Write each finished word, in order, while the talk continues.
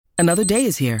Another day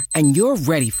is here, and you're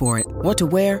ready for it. What to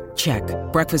wear? Check.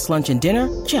 Breakfast, lunch, and dinner?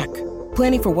 Check.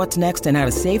 Planning for what's next and how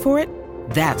to save for it?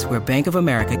 That's where Bank of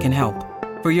America can help.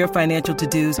 For your financial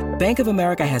to-dos, Bank of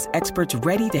America has experts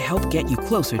ready to help get you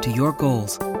closer to your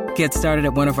goals. Get started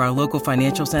at one of our local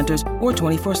financial centers or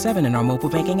 24/7 in our mobile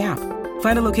banking app.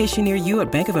 Find a location near you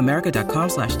at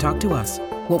bankofamerica.com/talktous.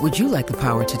 What would you like the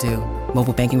power to do?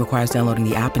 Mobile banking requires downloading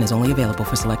the app and is only available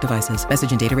for select devices.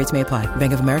 Message and data rates may apply.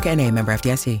 Bank of America N.A., member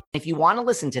FDIC. If you want to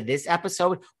listen to this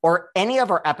episode or any of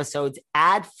our episodes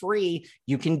ad-free,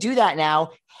 you can do that now.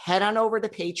 Head on over to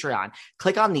Patreon.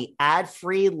 Click on the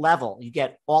ad-free level. You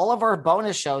get all of our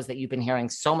bonus shows that you've been hearing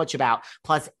so much about.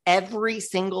 Plus, every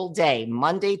single day,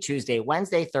 Monday, Tuesday,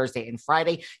 Wednesday, Thursday, and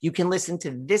Friday, you can listen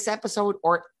to this episode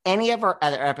or any of our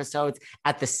other episodes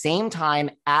at the same time,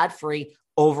 ad-free,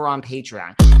 over on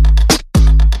Patreon.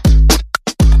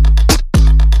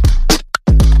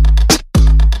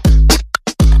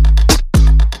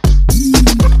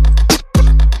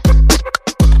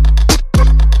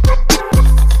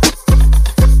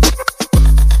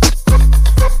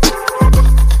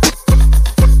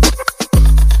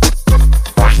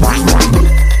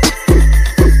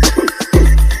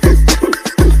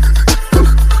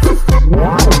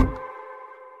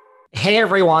 Hey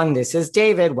everyone, this is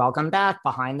David. Welcome back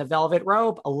behind the velvet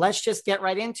rope. Let's just get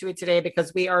right into it today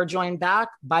because we are joined back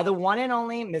by the one and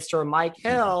only Mr. Mike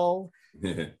Hill.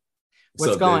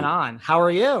 What's going on? How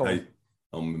are you?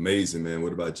 I'm amazing, man.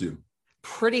 What about you?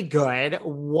 Pretty good.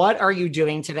 What are you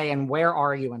doing today and where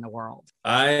are you in the world?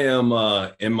 I am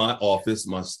in my office,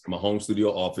 my home studio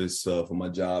office for my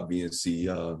job, BNC.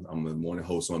 I'm a morning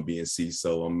host on BNC,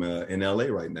 so I'm in LA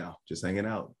right now, just hanging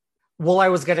out. Well, I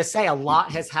was going to say a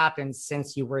lot has happened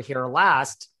since you were here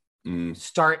last.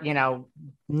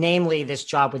 Namely this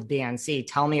job with BNC.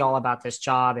 Tell me all about this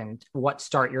job and what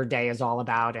Start Your Day is all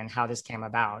about and how this came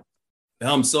about.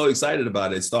 I'm so excited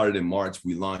about it. It started in March.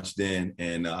 We launched in,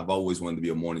 and I've always wanted to be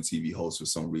a morning TV host for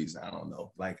some reason. I don't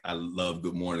know. Like, I love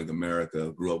Good Morning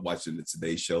America. Grew up watching the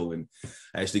Today Show, and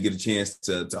I actually get a chance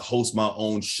to host my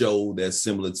own show that's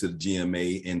similar to the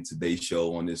GMA and Today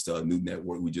Show on this new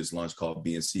network we just launched called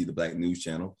BNC, the Black News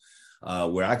Channel,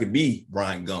 where I could be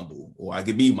Brian Gumbel, or I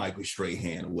could be Michael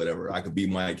Strahan, or whatever. I could be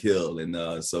Mike Hill.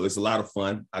 And so it's a lot of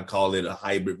fun. I call it a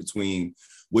hybrid between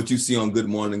what you see on Good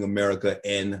Morning America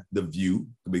and The View,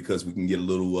 because we can get a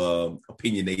little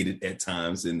opinionated at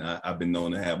times. And I've been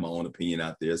known to have my own opinion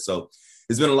out there. So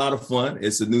it's been a lot of fun.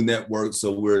 It's a new network,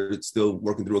 so we're still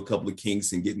working through a couple of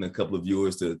kinks and getting a couple of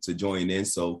viewers to join in.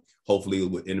 So hopefully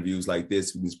with interviews like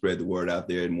this, we can spread the word out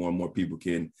there and more people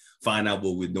can find out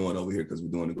what we're doing over here, because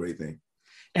we're doing a great thing.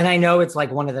 And I know it's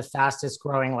like one of the fastest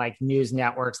growing like news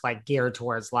networks, like geared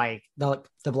towards like the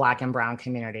Black and brown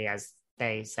community, as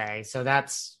they say. So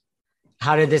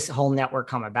how did this whole network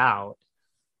come about?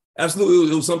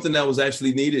 Absolutely. It was something that was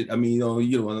actually needed. I mean,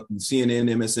 CNN,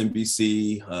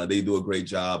 MSNBC, they do a great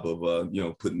job of,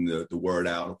 putting the word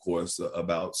out, of course,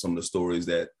 about some of the stories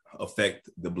that affect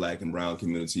the Black and brown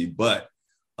community. But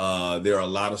there are a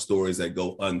lot of stories that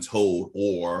go untold,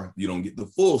 or you don't get the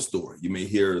full story. You may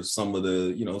hear some of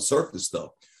the, surface stuff.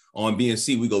 On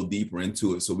BNC, we go deeper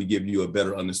into it. So we give you a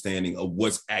better understanding of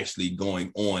what's actually going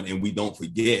on. And we don't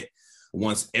forget,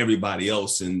 once everybody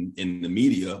else in the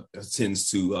media tends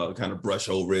to kind of brush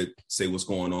over it, say what's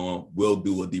going on, we'll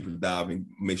do a deeper dive and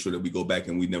make sure that we go back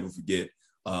and we never forget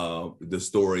the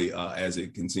story as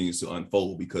it continues to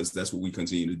unfold, because that's what we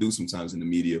continue to do sometimes in the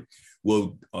media.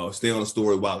 We'll stay on a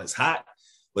story while it's hot,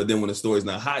 but then when the story's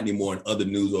not hot anymore and other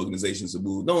news organizations have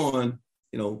moved on,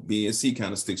 BNC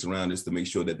kind of sticks around just to make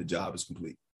sure that the job is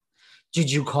complete.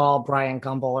 Did you call Brian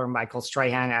Gumbel or Michael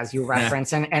Strahan, as you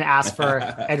reference, and ask for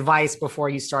advice before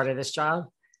you started this job?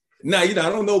 No, I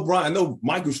don't know Brian. I know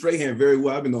Michael Strahan very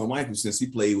well. I've been knowing Michael since he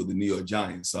played with the New York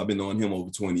Giants. So I've been knowing him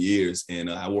over 20 years, and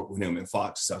I work with him at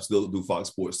Fox. I still do Fox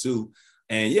Sports too.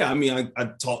 And yeah, I mean, I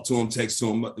talk to him, text to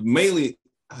him, mainly,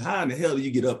 how in the hell do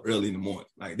you get up early in the morning?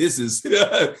 Like, this is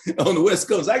on the West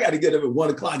Coast. I got to get up at 1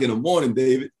 o'clock in the morning,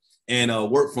 David, and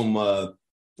work from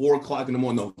 4 o'clock in the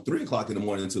morning, no, 3 o'clock in the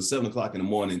morning until 7 o'clock in the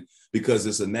morning, because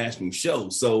it's a national show.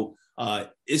 So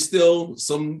it's still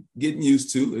some getting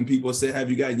used to, and people say, have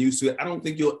you gotten used to it? I don't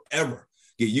think you'll ever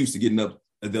get used to getting up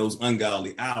at those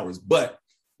ungodly hours. But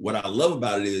what I love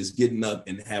about it is getting up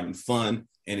and having fun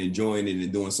and enjoying it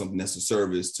and doing something that's a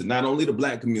service to not only the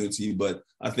Black community, but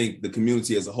I think the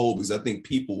community as a whole, because I think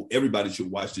everybody should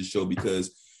watch this show,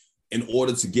 because in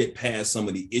order to get past some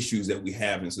of the issues that we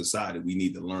have in society, we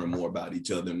need to learn more about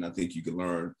each other. And I think you can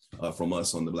learn from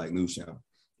us on the Black News Channel.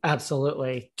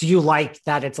 Absolutely. Do you like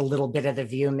that it's a little bit of The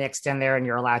View mixed in there and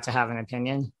you're allowed to have an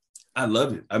opinion? I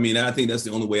love it. I mean, I think that's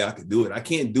the only way I could do it. I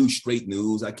can't do straight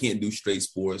news. I can't do straight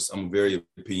sports. I'm a very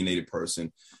opinionated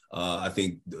person. I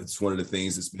think it's one of the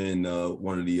things that's been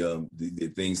one of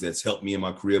the things that's helped me in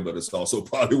my career, but it's also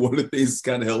probably one of the things that's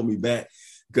kind of held me back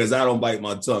because I don't bite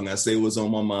my tongue. I say what's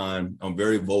on my mind. I'm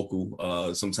very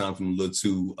vocal. Sometimes I'm a little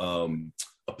too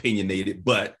opinionated,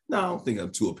 but no, I don't think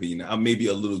I'm too opinionated. I'm maybe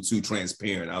a little too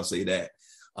transparent. I'll say that.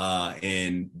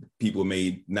 And people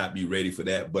may not be ready for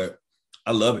that, but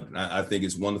I love it. I think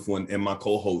it's wonderful. And my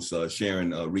co-host,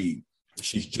 Sharon Reed,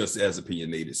 she's just as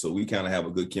opinionated. So we kind of have a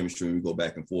good chemistry and we go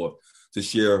back and forth to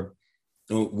share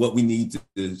what we need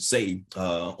to say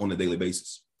on a daily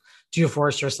basis. Do you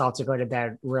force yourself to go to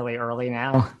bed really early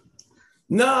now?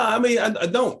 No, I mean, I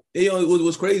don't.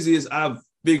 What's crazy is I've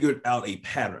figured out a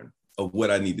pattern of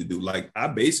what I need to do. Like I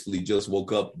basically just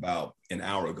woke up about an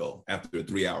hour ago after a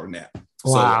 3-hour nap.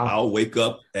 Wow. So I'll wake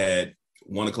up at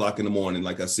 1 o'clock in the morning,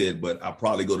 like I said, but I'll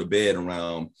probably go to bed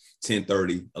around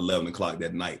 10:30, 11 o'clock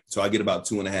that night. So I get about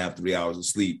 2.5, 3 hours of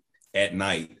sleep at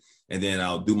night. And then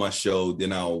I'll do my show.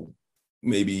 Then I'll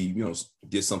maybe,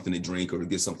 get something to drink or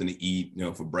get something to eat,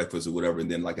 for breakfast or whatever.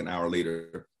 And then like an hour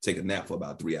later, take a nap for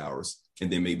about 3 hours.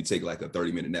 And then maybe take like a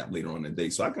 30-minute nap later on in the day.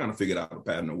 So I kind of figured out a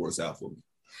pattern that works out for me.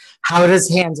 How does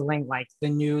handling like the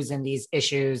news and these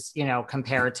issues,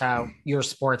 compare to your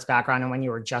sports background and when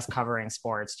you were just covering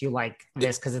sports? Do you like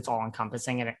this because it's all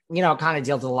encompassing and it, kind of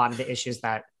deals with a lot of the issues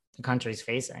that the country's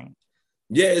facing?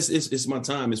 Yeah, it's my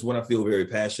time. It's what I feel very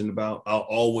passionate about. I'll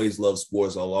always love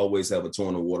sports. I'll always have a toe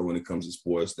in the water when it comes to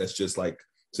sports. That's just like,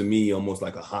 to me, almost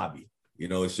like a hobby.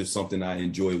 It's just something I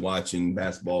enjoy watching,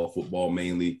 basketball, football,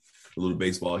 mainly a little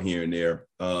baseball here and there.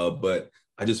 But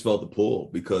I just felt the pull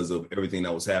because of everything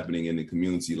that was happening in the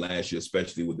community last year,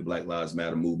 especially with the Black Lives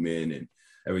Matter movement and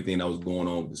everything that was going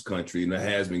on with this country. And that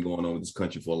has been going on with this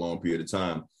country for a long period of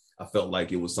time. I felt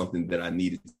like it was something that I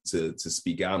needed to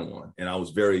speak out on. And I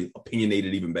was very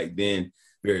opinionated even back then,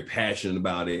 very passionate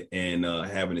about it. And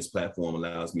having this platform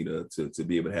allows me to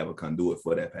be able to have a conduit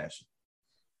for that passion.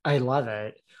 I love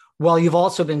it. Well, you've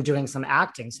also been doing some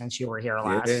acting since you were here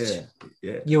last.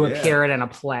 Yeah. You appeared in a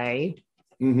play.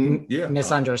 Mm-hmm. Yeah,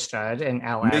 Misunderstood in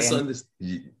LA. Misunderstood.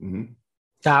 Mm-hmm.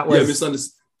 That was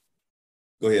misunderstood.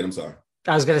 Go ahead. I'm sorry.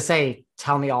 I was going to say,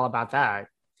 tell me all about that.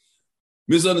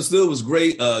 Misunderstood was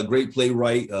great. Great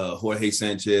playwright. Jorge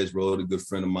Sanchez wrote, a good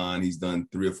friend of mine. He's done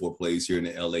 3 or 4 plays here in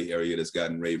the LA area that's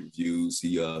gotten rave reviews.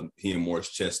 He and Morris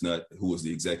Chestnut, who was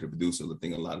the executive producer. I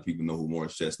think a lot of people know who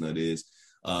Morris Chestnut is.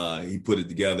 He put it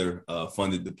together,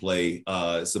 funded the play.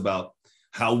 It's about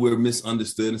how we're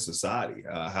misunderstood in society,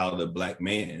 how the Black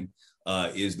man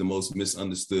is the most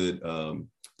misunderstood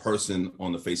person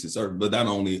on the face of this earth. But not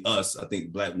only us, I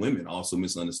think Black women also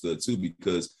misunderstood too,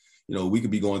 because, we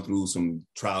could be going through some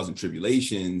trials and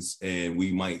tribulations and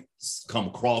we might come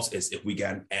across as if we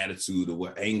got an attitude or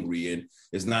we're angry. And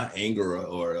it's not anger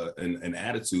or an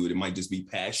attitude. It might just be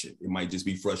passion. It might just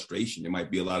be frustration. It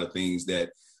might be a lot of things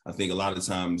that I think a lot of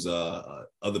times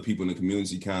other people in the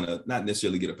community kind of not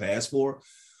necessarily get a pass for,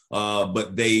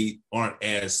 but they aren't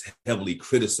as heavily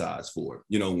criticized for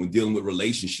it, when dealing with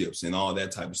relationships and all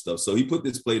that type of stuff. So he put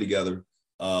this play together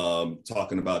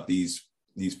talking about these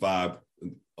 5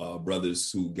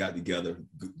 brothers who got together,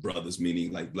 brothers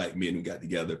meaning like Black men who got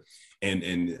together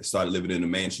and started living in a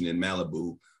mansion in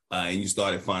Malibu. And you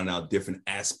started finding out different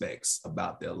aspects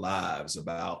about their lives,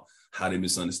 about how they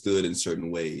misunderstood in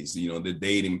certain ways, the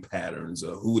dating patterns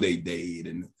of who they date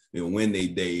and when they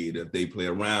date, if they play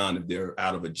around, if they're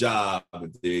out of a job,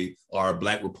 if they are a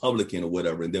Black Republican or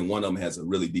whatever. And then one of them has a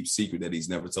really deep secret that he's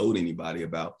never told anybody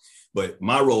about. But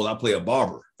my role, I play a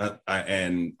barber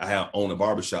and I own a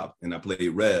barbershop and I play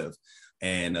Rev.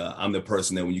 And I'm the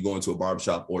person that when you go into a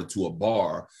barbershop or to a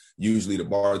bar, usually the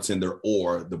bartender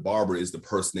or the barber is the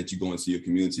person that you go into your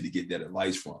community to get that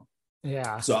advice from.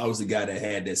 Yeah. So I was the guy that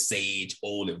had that sage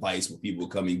old advice when people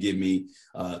would come and give me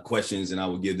questions and I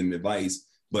would give them advice.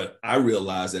 But I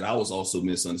realized that I was also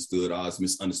misunderstood. I was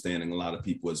misunderstanding a lot of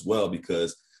people as well,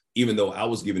 because even though I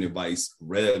was giving advice,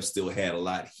 Rev still had a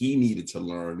lot he needed to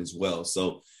learn as well.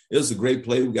 So it was a great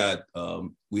play.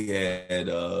 We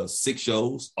had 6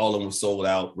 shows. All of them were sold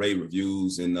out, rave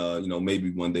reviews, and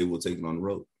maybe one day we'll take it on the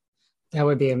road. That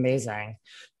would be amazing.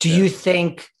 Do you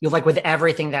think, like with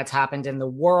everything that's happened in the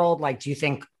world, like, do you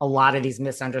think a lot of these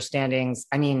misunderstandings,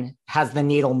 has the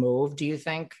needle moved, do you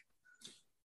think?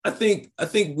 I think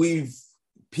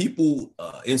people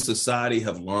in society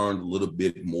have learned a little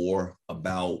bit more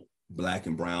about Black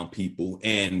and brown people,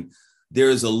 and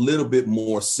there's a little bit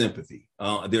more sympathy.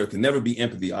 There can never be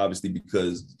empathy, obviously,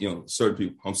 because, certain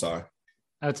people, I'm sorry.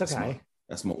 Oh, it's okay.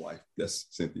 That's my wife. That's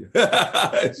Cynthia.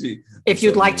 If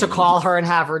you'd like to call her and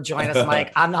have her join us,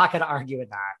 Mike, I'm not going to argue with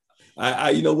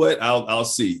that. You know what? I'll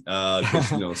see.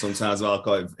 Because sometimes I'll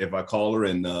call if I call her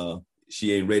and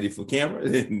she ain't ready for camera,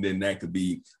 then I could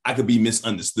be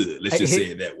misunderstood. Let's just say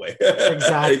it that way.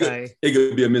 Exactly. it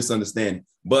could be a misunderstanding.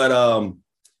 But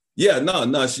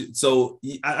so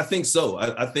I think so.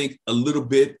 I think a little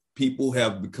bit people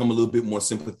have become a little bit more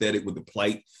sympathetic with the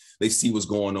plight. They see what's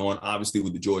going on, obviously,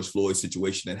 with the George Floyd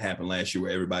situation that happened last year,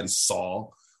 where everybody saw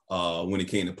when it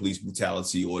came to police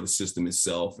brutality or the system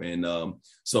itself. And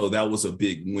so that was a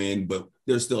big win, but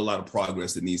there's still a lot of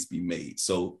progress that needs to be made.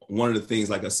 So one of the things,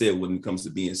 like I said, when it comes to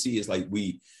BNC, is like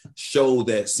we show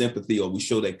that sympathy or we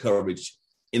show that courage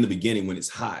in the beginning when it's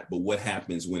hot, but what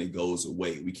happens when it goes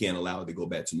away? We can't allow it to go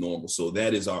back to normal. So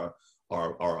that is our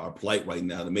plight right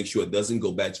now, to make sure it doesn't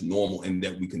go back to normal and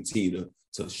that we continue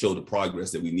to show the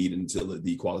progress that we need until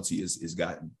the equality is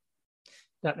gotten.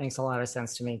 That makes a lot of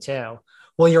sense to me too.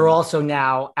 Well, you're also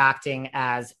now acting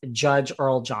as Judge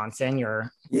Earl Johnson.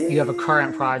 You have a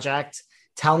current project.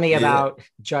 Tell me about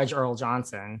Judge Earl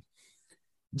Johnson.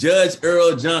 Judge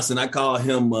Earl Johnson, I call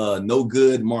him no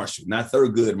good Marshall, not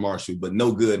Thurgood Marshall, but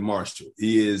no good Marshall.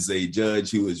 He is a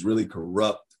judge who is really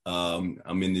corrupt. I'm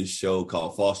in this show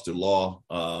called Foster Law,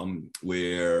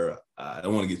 where I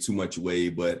don't want to get too much away,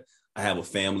 but I have a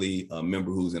family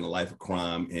member who's in a life of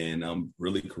crime, and I'm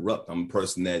really corrupt. I'm a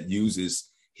person that uses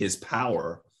his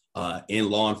power in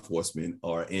law enforcement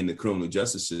or in the criminal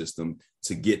justice system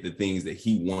to get the things that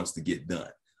he wants to get done.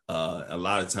 A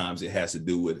lot of times it has to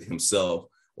do with himself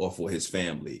or for his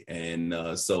family.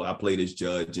 And so I play this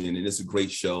judge, and it's a great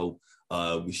show.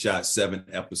 We shot 7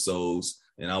 episodes,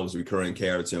 and I was a recurring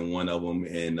character in one of them.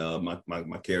 And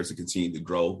my character continued to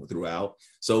grow throughout.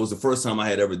 So it was the first time I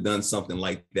had ever done something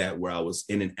like that, where I was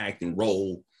in an acting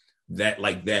role not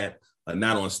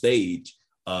on stage,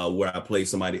 where I played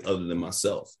somebody other than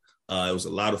myself. It was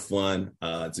a lot of fun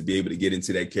to be able to get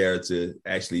into that character,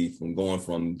 actually from going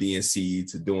from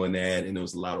BNC to doing that. And it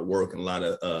was a lot of work and a lot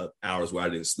of hours where I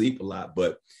didn't sleep a lot,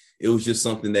 but it was just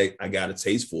something that I got a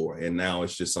taste for. And now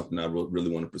it's just something I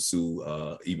really want to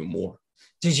pursue even more.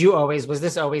 Was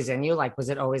this always in you? Like, was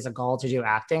it always a goal to do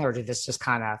acting, or did this just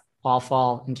kind of all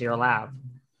fall into your lap?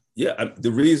 Yeah, the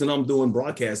reason I'm doing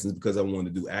broadcasting is because I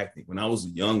wanted to do acting. When I was a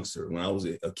youngster, when I was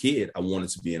a kid, I wanted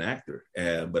to be an actor.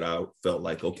 But I felt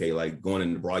like, okay, like going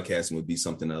into broadcasting would be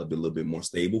something that would be a little bit more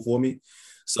stable for me.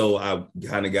 So I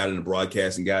kind of got into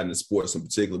broadcasting, got into sports in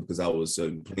particular, because I was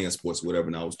playing sports or whatever,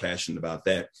 and I was passionate about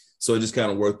that. So it just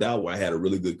kind of worked out where I had a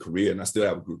really good career, and I still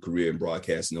have a good career in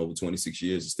broadcasting. Over 26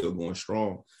 years, it's still going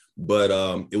strong. But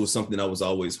it was something I was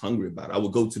always hungry about. I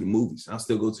would go to the movies. I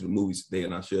still go to the movies today,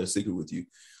 and I'll share a secret with you.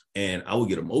 And I would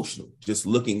get emotional just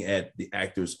looking at the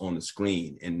actors on the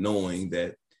screen and knowing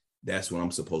that that's what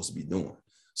I'm supposed to be doing.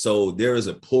 So there is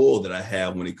a pull that I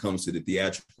have when it comes to the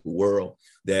theatrical world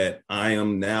that I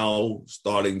am now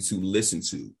starting to listen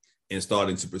to and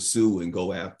starting to pursue and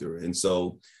go after. And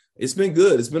so it's been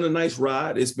good. It's been a nice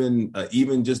ride. It's been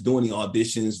even just doing the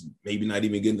auditions, maybe not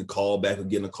even getting the call back or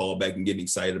getting a call back and getting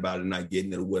excited about it and not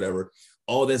getting it or whatever.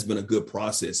 All that's been a good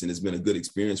process, and it's been a good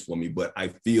experience for me, but I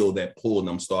feel that pull, and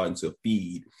I'm starting to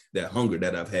feed that hunger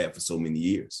that I've had for so many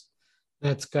years.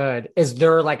 That's good. Is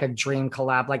there like a dream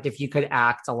collab? Like if you could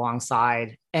act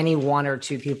alongside any one or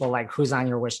two people, like who's on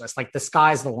your wish list? Like the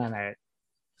sky's the limit.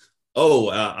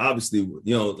 Obviously,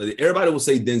 everybody will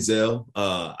say Denzel.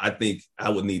 I think I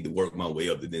would need to work my way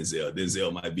up to Denzel.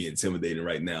 Denzel might be intimidating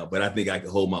right now, but I think I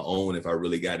could hold my own if I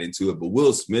really got into it. But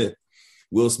Will Smith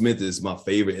is my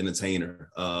favorite entertainer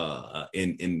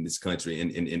in this country,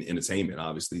 in entertainment,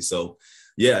 obviously. So,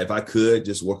 yeah, if I could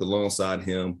just work alongside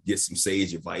him, get some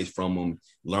sage advice from him,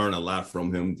 learn a lot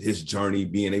from him, his journey,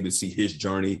 being able to see his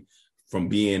journey from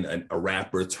being a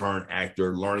rapper turned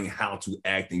actor, learning how to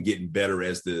act and getting better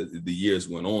as the years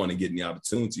went on and getting the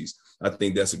opportunities. I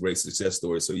think that's a great success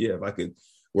story. So, yeah, if I could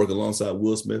work alongside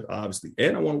Will Smith, obviously.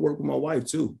 And I want to work with my wife,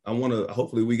 too.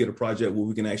 Hopefully we get a project where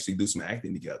we can actually do some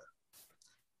acting together.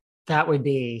 That would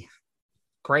be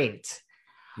great.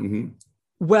 Mm-hmm.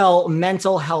 Well,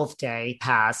 Mental Health Day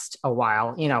passed a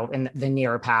while, in the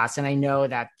near past. And I know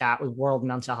that was World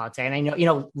Mental Health Day. And I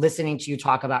know, listening to you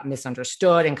talk about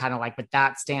misunderstood and kind of like what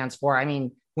that stands for. I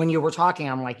mean, when you were talking,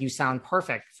 I'm like, you sound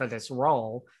perfect for this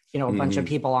role. A bunch of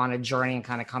people on a journey and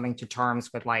kind of coming to terms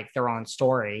with like their own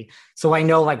story. So I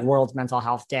know like World Mental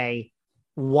Health Day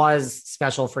was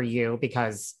special for you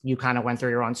because you kind of went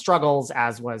through your own struggles,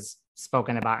 as was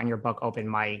spoken about in your book, Open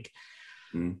Mic.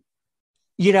 Mm.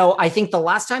 I think the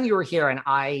last time you were here and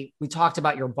we talked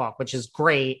about your book, which is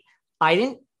great. I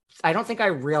didn't don't think I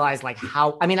realized like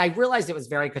how, I mean, I realized it was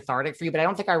very cathartic for you, but I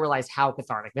don't think I realized how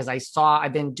cathartic, because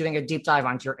I've been doing a deep dive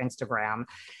onto your Instagram,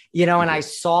 and I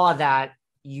saw that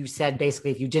you said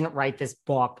basically, if you didn't write this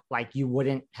book, like you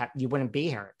wouldn't be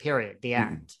here, period, the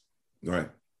end. Right.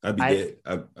 I'd be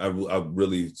dead. I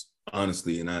really,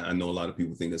 honestly, and I know a lot of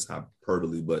people think that's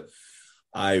hyperbole, but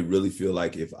I really feel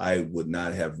like if I would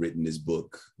not have written this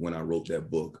book, when I wrote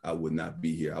that book, I would not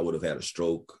be here. I would have had a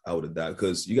stroke. I would have died.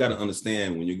 Because you got to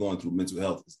understand, when you're going through mental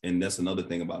health, and that's another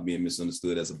thing about being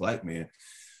misunderstood as a Black man,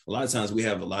 a lot of times we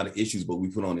have a lot of issues, but we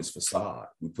put on this facade,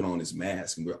 we put on this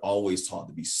mask, and we're always taught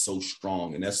to be so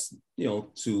strong. And that's,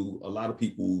 to a lot of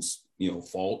people's,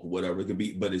 fault, whatever it could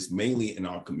be, but it's mainly in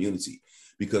our community,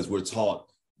 because we're taught,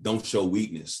 don't show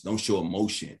weakness, don't show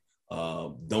emotion.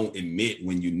 Don't admit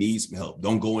when you need some help.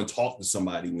 Don't go and talk to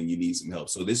somebody when you need some help.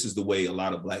 So this is the way a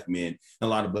lot of Black men, a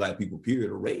lot of Black people, period,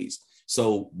 are raised.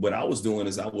 So what I was doing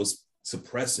is I was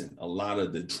suppressing a lot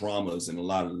of the traumas and a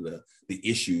lot of the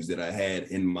issues that I had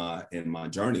in my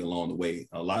journey along the way.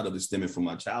 A lot of it stemming from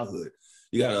my childhood.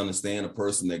 You got to understand, a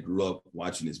person that grew up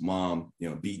watching his mom,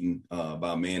 beaten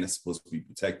by a man that's supposed to be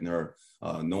protecting her,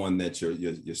 knowing that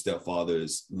your stepfather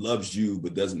loves you,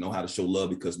 but doesn't know how to show love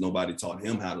because nobody taught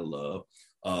him how to love.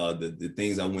 The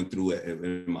things I went through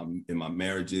in my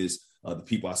marriages, the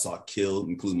people I saw killed,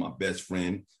 including my best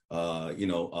friend,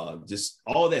 just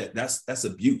all that. That's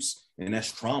abuse, and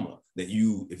that's trauma that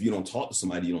if you don't talk to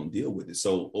somebody, you don't deal with it.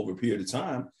 So over a period of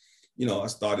time, I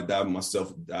started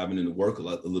diving into work a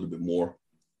little bit more.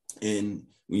 And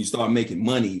when you start making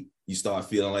money, you start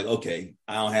feeling like, okay,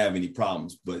 I don't have any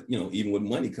problems. But, even with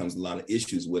money comes a lot of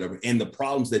issues, whatever. And the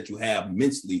problems that you have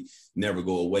mentally never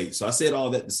go away. So I said all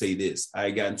that to say this.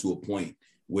 I got to a point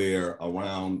where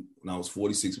around when I was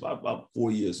 46, about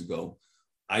 4 years ago,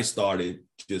 I started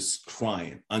just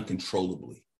crying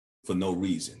uncontrollably for no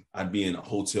reason. I'd be in a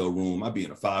hotel room. I'd be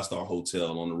in a 5-star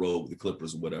hotel on the road with the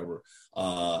Clippers or whatever,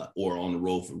 or on the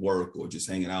road for work, or just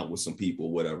hanging out with some people,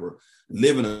 or whatever,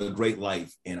 living a great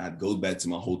life. And I'd go back to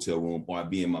my hotel room, or I'd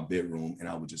be in my bedroom, and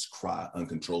I would just cry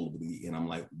uncontrollably. And I'm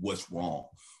like, what's wrong?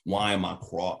 Why am I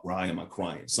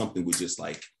crying? Something would just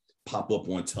like pop up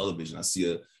on television. I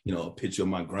see a picture of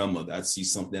my grandmother. I'd see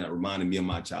something that reminded me of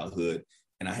my childhood,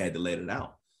 and I had to let it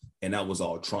out. And that was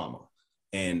all trauma.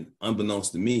 And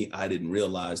unbeknownst to me, I didn't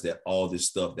realize that all this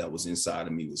stuff that was inside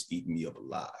of me was eating me up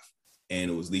alive.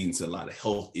 And it was leading to a lot of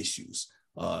health issues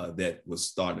that was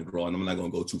starting to grow. And I'm not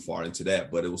going to go too far into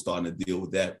that, but it was starting to deal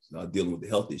with that, dealing with the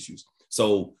health issues.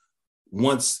 So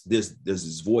once there's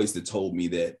this voice that told me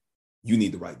that you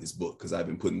need to write this book, because I've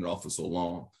been putting it off for so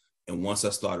long. And once I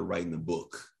started writing the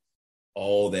book,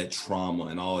 all that trauma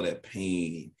and all that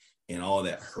pain and all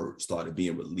that hurt started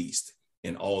being released.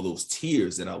 And all those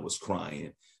tears that I was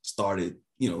crying started,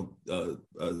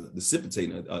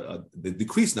 dissipating,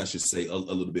 decreasing, I should say, a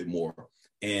little bit more.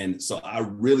 And so I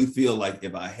really feel like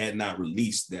if I had not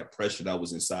released that pressure that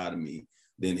was inside of me,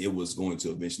 then it was going to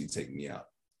eventually take me out.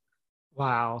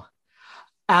 Wow.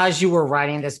 As you were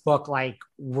writing this book, like,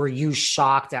 were you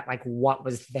shocked at like what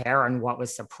was there and what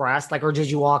was suppressed? Like, or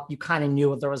did you kind of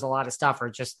knew there was a lot of stuff,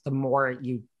 or just the more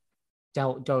you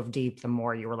dove deep, the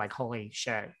more you were like, holy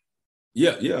shit.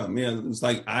 Yeah, man. It was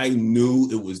like I knew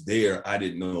it was there. I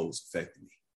didn't know it was affecting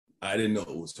me. I didn't know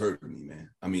it was hurting me, man.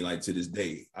 I mean, like, to this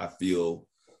day, I feel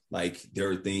like there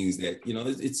are things that,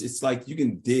 it's like you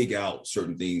can dig out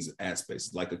certain things,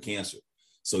 aspects, like a cancer.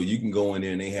 So you can go in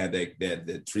there and they have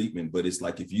that treatment, but it's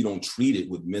like if you don't treat it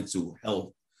with mental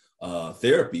health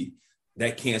therapy,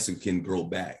 that cancer can grow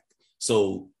back.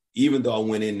 So even though I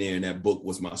went in there and that book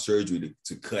was my surgery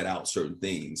to cut out certain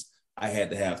things, I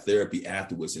had to have therapy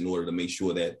afterwards in order to make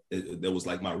sure that there was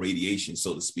like my radiation,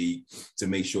 so to speak, to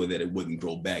make sure that it wouldn't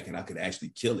grow back and I could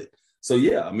actually kill it. So,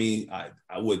 yeah, I mean,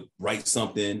 I would write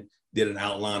something, did an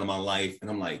outline of my life,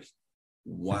 and I'm like,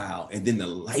 wow. And then the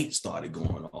light started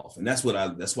going off. And that's why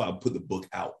I put the book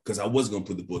out, because I wasn't going to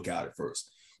put the book out at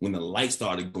first. When the light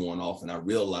started going off and I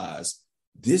realized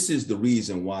this is the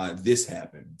reason why this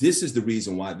happened. This is the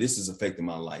reason why this is affecting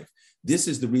my life. This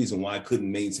is the reason why I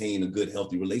couldn't maintain a good,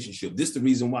 healthy relationship. This is the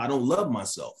reason why I don't love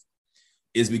myself,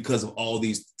 is because of all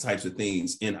these types of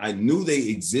things. And I knew they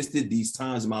existed. These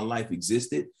times in my life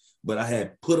existed, but I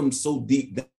had put them so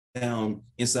deep down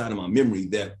inside of my memory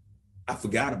that I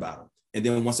forgot about them. And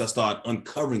then once I started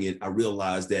uncovering it, I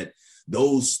realized that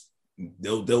those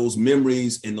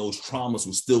memories and those traumas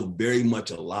were still very much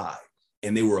alive,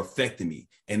 and they were affecting me,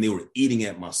 and they were eating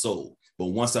at my soul. But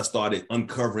once I started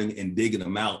uncovering and digging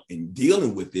them out and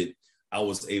dealing with it, I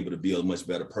was able to be a much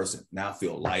better person. Now I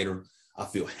feel lighter. I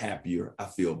feel happier. I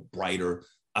feel brighter.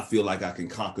 I feel like I can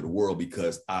conquer the world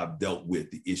because I've dealt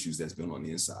with the issues that's been on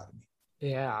the inside of me.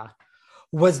 Yeah.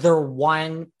 Was there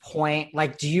one point,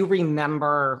 like, do you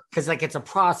remember, because like it's a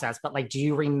process, but like, do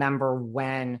you remember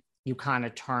when you kind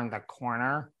of turned the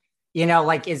corner? You know,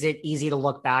 like, is it easy to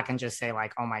look back and just say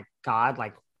like, oh my God,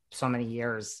 like so many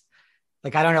years?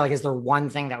 Like, I don't know, like, is there one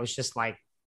thing that was just like,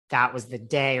 that was the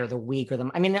day or the week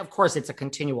or I mean, of course it's a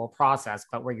continual process,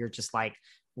 but where you're just like,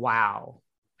 wow,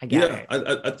 I get it.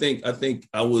 I think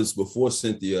I was, before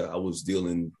Cynthia, I was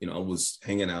dealing, I was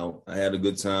hanging out. I had a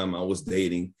good time. I was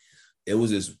dating. It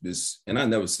was this, and I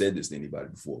never said this to anybody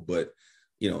before, but,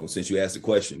 since you asked the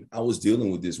question, I was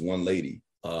dealing with this one lady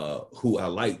who I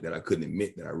liked that I couldn't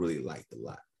admit that I really liked a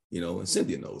lot, and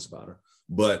Cynthia knows about her,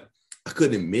 but I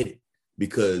couldn't admit it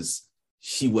because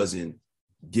she wasn't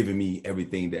giving me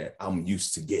everything that I'm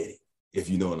used to getting, if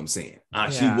you know what I'm saying.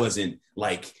 She wasn't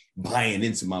like buying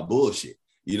into my bullshit.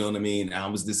 You know what I mean? I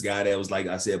was this guy that was, like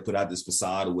I said, put out this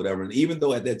facade or whatever. And even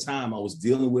though at that time I was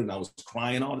dealing with it and I was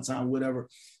crying all the time, whatever,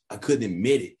 I couldn't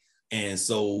admit it. And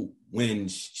so when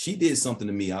she did something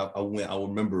to me, I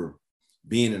remember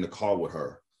being in the car with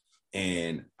her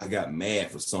and I got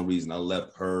mad for some reason. I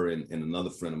left her and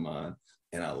another friend of mine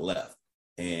and I left.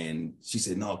 And she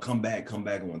said, no, come back. I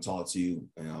want to talk to you.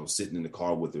 And I was sitting in the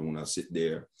car with her when I sit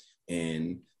there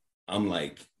and I'm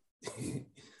like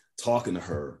talking to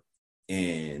her.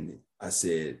 And I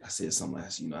said something like,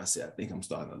 I said, I think I'm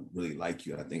starting to really like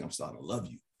you. I think I'm starting to love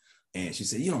you. And she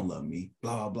said, you don't love me,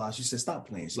 blah, blah, blah. She said, stop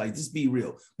playing. She's like, just be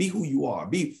real. Be who you are.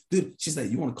 Dude. She's like,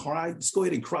 you want to cry? Just go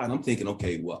ahead and cry. And I'm thinking,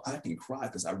 okay, well, I can cry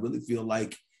because I really feel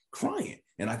like crying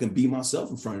and I can be myself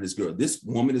in front of this girl. This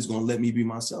woman is going to let me be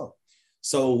myself.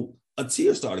 So a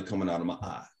tear started coming out of my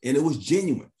eye and it was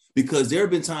genuine because there have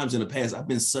been times in the past I've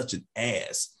been such an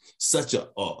ass, such a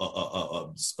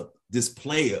this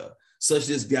player, such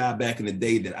this guy back in the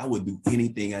day that I would do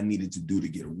anything I needed to do to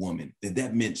get a woman. And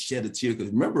that meant shed a tear.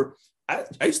 Because remember, I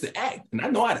used to act and I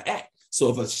know how to act. So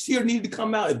if a tear needed to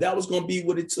come out, if that was going to be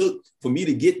what it took for me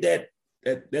to get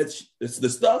that's the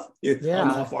stuff. I don't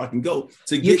know how far I can go.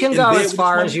 You can go as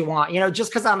far as you want,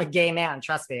 just because I'm a gay man.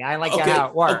 Trust me, I like how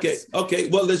it works. Okay.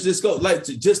 Well, let's just go like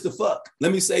just the fuck.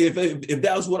 Let me say if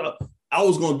that was what I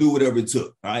was going to do, whatever it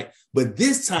took. All right. But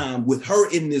this time with her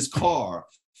in this car,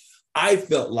 I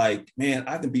felt like, man,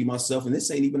 I can be myself. And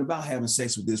this ain't even about having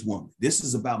sex with this woman. This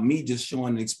is about me just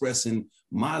showing and expressing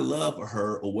my love for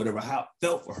her or whatever, how I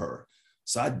felt for her.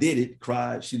 So I did it,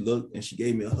 cried. She looked and she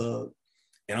gave me a hug.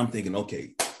 And I'm thinking,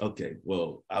 okay,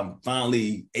 well, I'm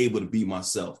finally able to be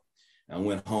myself. I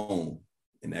went home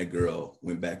and that girl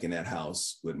went back in that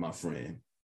house with my friend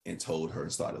and told her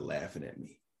and started laughing at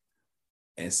me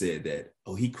and said that,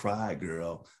 oh, he cried,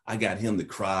 girl. I got him to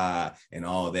cry and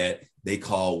all that. They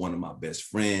called one of my best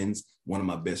friends. One of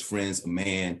my best friends, a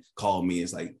man, called me.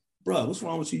 It's like, bro, what's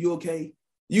wrong with you? You okay?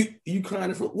 You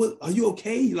crying? What? Are you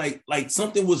okay? Like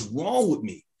something was wrong with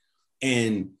me.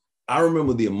 And I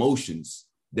remember the emotions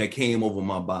that came over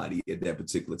my body at that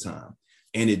particular time.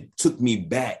 And it took me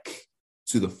back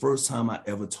to the first time I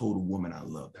ever told a woman I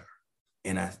loved her.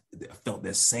 And I felt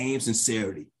that same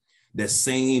sincerity, that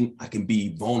same, I can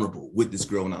be vulnerable with this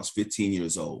girl when I was 15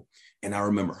 years old. And I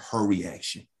remember her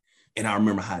reaction. And I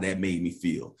remember how that made me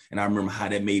feel. And I remember how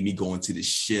that made me go into the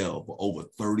shell for over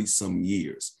 30 some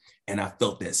years. And I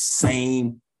felt that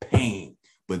same pain.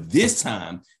 But this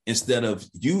time, instead of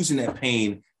using that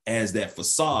pain as that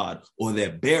facade or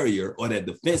that barrier or that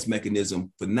defense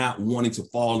mechanism for not wanting to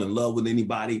fall in love with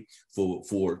anybody,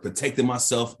 for protecting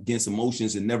myself against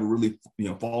emotions and never really,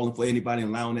 falling for anybody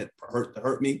and allowing that to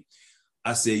hurt me,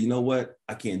 I said, you know what?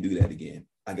 I can't do that again.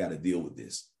 I got to deal with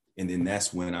this. And then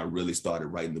that's when I really started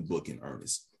writing the book in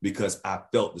earnest because I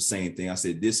felt the same thing. I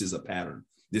said, this is a pattern.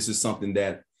 This is something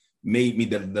that made me,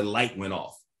 the light went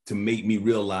off to make me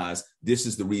realize this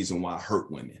is the reason why I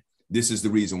hurt women. This is the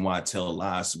reason why I tell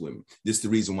lies to women. This is the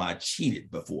reason why I cheated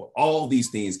before. All these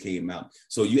things came out.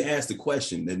 So you asked a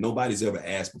question that nobody's ever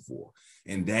asked before.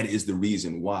 And that is the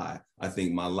reason why I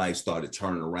think my life started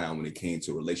turning around when it came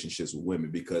to relationships with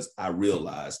women, because I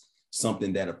realized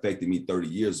something that affected me 30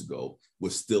 years ago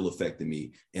was still affecting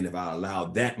me. And if I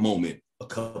allowed that moment a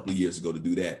couple of years ago to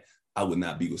do that, I would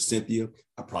not be with Cynthia.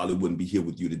 I probably wouldn't be here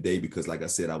with you today because, like I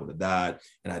said, I would have died.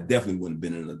 And I definitely wouldn't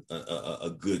have been in a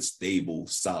good, stable,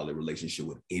 solid relationship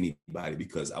with anybody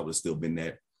because I would have still been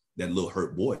that little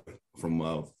hurt boy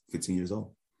from 15 years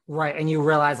old. Right. And you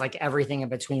realize like everything in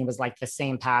between was like the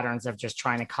same patterns of just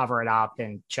trying to cover it up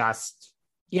and just,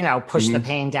 push the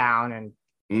pain down.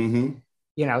 And,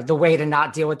 the way to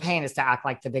not deal with pain is to act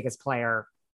like the biggest player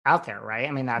out there. Right.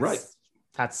 I mean, that's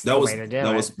That's the way to do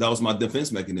it. That was my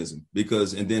defense mechanism,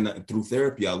 because, and then through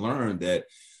therapy, I learned that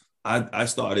I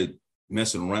started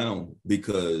messing around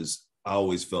because I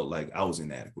always felt like I was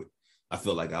inadequate. I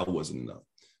felt like I wasn't enough.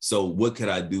 So what could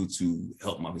I do to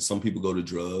help some people go to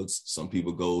drugs, some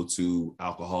people go to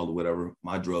alcohol or whatever.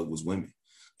 My drug was women,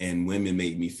 and women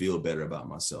made me feel better about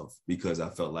myself, because I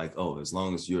felt like, oh, as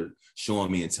long as you're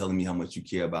showing me and telling me how much you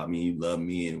care about me, you love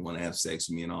me and want to have sex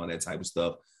with me and all that type of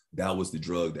stuff, that was the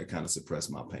drug that kind of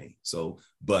suppressed my pain. So,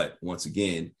 but once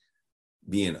again,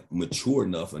 being mature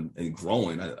enough and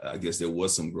growing, I guess there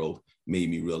was some growth, made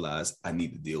me realize I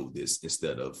need to deal with this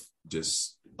instead of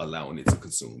just allowing it to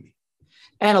consume me.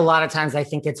 And a lot of times I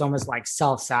think it's almost like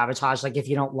self-sabotage. Like if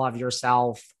you don't love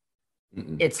yourself,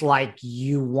 it's like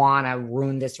you want to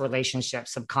ruin this relationship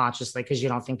subconsciously because you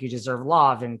don't think you deserve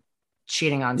love, and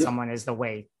cheating on someone is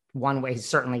one way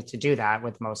certainly to do that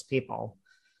with most people.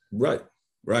 Right.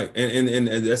 And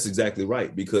that's exactly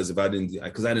right. Because I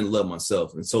didn't love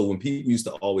myself. And so when people used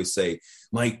to always say,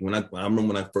 Mike, I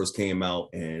remember when I first came out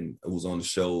and I was on the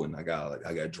show and I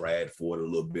got dragged for it a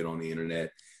little bit on the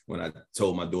internet. When I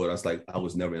told my daughter, I was like, I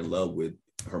was never in love with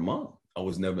her mom. I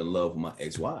was never in love with my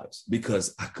ex-wives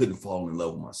because I couldn't fall in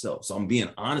love with myself. So I'm being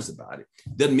honest about it.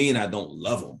 Doesn't mean I don't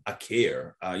love them. I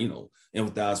care.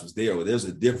 Empathize was there. But there's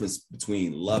a difference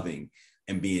between loving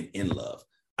and being in love.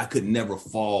 I could never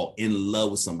fall in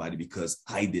love with somebody because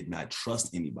I did not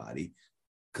trust anybody,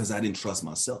 because I didn't trust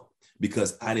myself,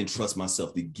 because I didn't trust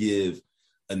myself to give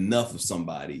enough of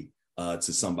somebody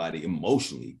to somebody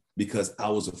emotionally, because I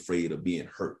was afraid of being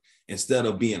hurt. Instead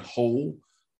of being whole,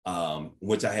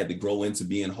 which I had to grow into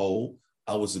being whole,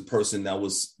 I was a person that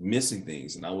was missing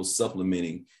things, and I was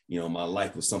supplementing, my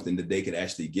life with something that they could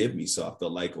actually give me. So I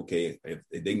felt like, okay, if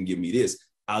they can give me this,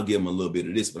 I'll give them a little bit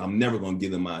of this, but I'm never going to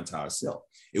give them my entire self.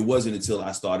 It wasn't until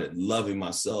I started loving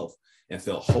myself and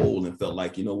felt whole and felt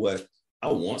like, you know what, I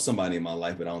want somebody in my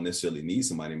life, but I don't necessarily need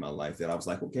somebody in my life, that I was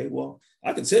like, okay, well,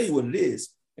 I can tell you what it is.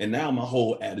 And now my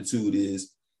whole attitude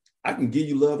is, I can give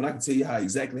you love and I can tell you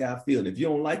exactly how I feel. And if you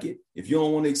don't like it, if you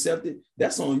don't want to accept it,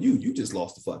 that's on you. You just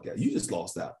lost the fuck out. You just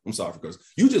lost out. I'm sorry for cursing.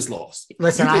 You just lost.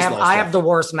 Listen, I have the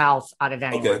worst mouth out of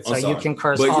anyone, okay, so you can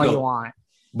curse all you want.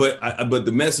 But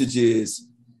the message is,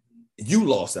 you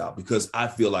lost out because I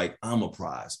feel like I'm a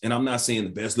prize. And I'm not saying the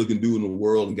best looking dude in the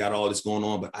world and got all this going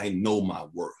on, but I know my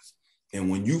worth. And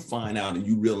when you find out and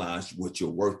you realize what your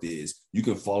worth is, you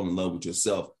can fall in love with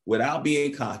yourself without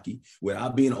being cocky,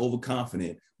 without being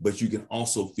overconfident, but you can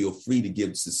also feel free to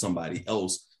give to somebody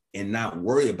else and not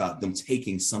worry about them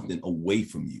taking something away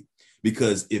from you.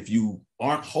 Because if you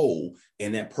aren't whole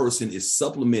and that person is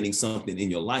supplementing something in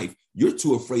your life, you're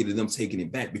too afraid of them taking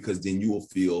it back, because then you will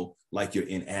feel like you're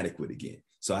inadequate again.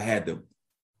 So I had to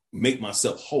make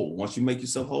myself whole. Once you make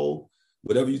yourself whole,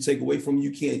 whatever you take away from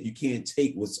you can't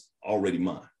take what's already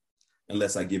mine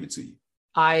unless I give it to you.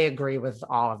 I agree with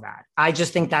all of that. I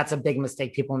just think that's a big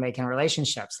mistake people make in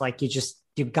relationships. Like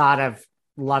you gotta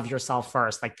love yourself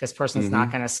first. Like this person's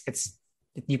not gonna,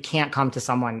 you can't come to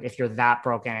someone if you're that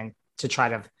broken to try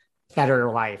to better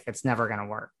your life. It's never gonna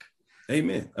work.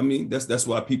 Amen. I mean, that's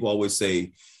why people always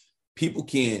say people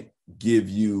can't give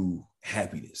you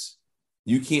happiness.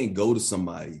 You can't go to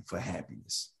somebody for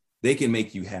happiness. They can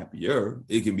make you happier.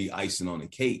 It can be icing on the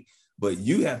cake, but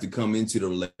you have to come into the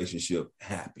relationship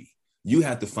happy. You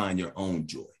have to find your own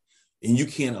joy, and you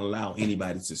can't allow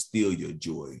anybody to steal your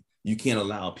joy. You can't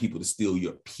allow people to steal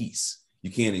your peace.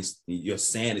 You can't, your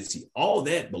sanity, all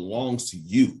that belongs to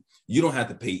you. You don't have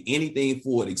to pay anything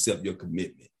for it except your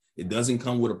commitment. It doesn't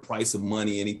come with a price of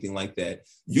money, anything like that.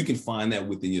 You can find that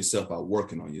within yourself by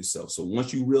working on yourself. So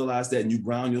once you realize that and you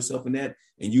ground yourself in that,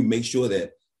 and you make sure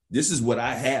that this is what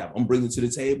I have, I'm bringing to the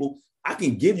table, I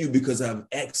can give you because I have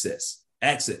excess,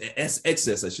 I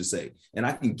should say. And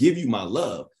I can give you my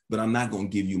love, but I'm not going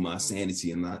to give you my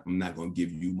sanity, and I'm not going to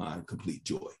give you my complete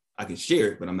joy. I can share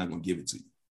it, but I'm not going to give it to you.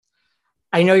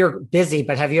 I know you're busy,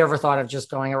 but have you ever thought of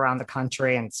just going around the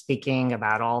country and speaking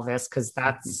about all this? Because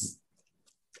that's,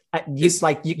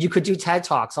 you could do TED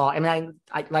Talks.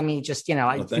 Let me just, you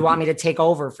want me to take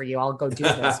over for you, I'll go do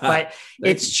this. But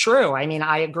it's true. I mean,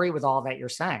 I agree with all that you're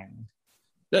saying.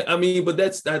 I mean, but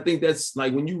I think that's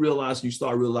like when you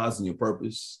start realizing your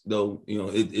purpose, though,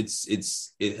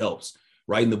 it helps.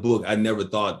 Writing the book, I never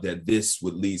thought that this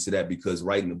would lead to that, because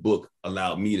writing the book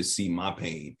allowed me to see my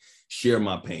pain, share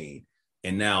my pain.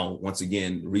 And now, once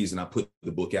again, the reason I put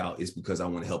the book out is because I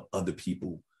want to help other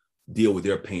people deal with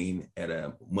their pain at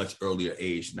a much earlier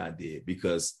age than I did,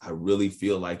 because I really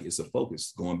feel like it's a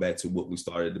focus. Going back to what we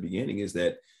started at the beginning, is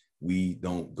that we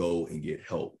don't go and get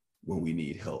help when we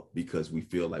need help because we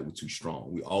feel like we're too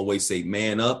strong. We always say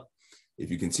man up. If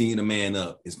you continue to man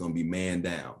up, it's going to be man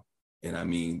down. And I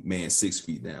mean, man, 6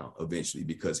 feet down eventually,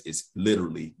 because it's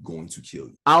literally going to kill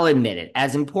you. I'll admit it.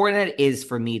 As important it is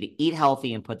for me to eat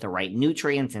healthy and put the right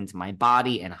nutrients into my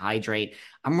body and hydrate,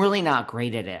 I'm really not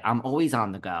great at it. I'm always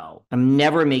on the go. I'm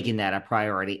never making that a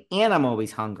priority, and I'm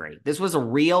always hungry. This was a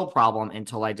real problem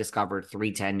until I discovered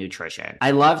 310 Nutrition. I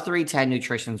love 310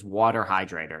 Nutrition's water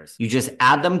hydrators. You just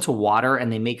add them to water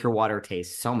and they make your water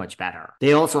taste so much better.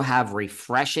 They also have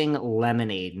refreshing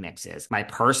lemonade mixes. My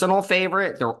personal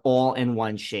favorite, they're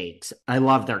all-in-one shakes. I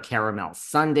love their caramel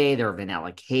sundae, their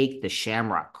vanilla cake, the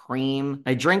shamrock cream.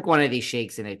 I drink one of these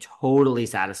shakes and it totally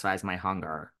satisfies my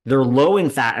hunger. They're low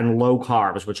in fat and low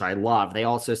carbs, which I love. They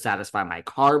also satisfy my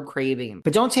carb craving.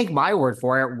 But don't take my word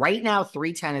for it. Right now,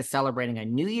 310 is celebrating a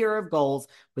new year of goals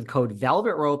with code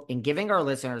Velvet Rope and giving our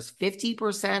listeners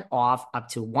 50% off, up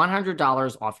to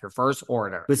 $100 off your first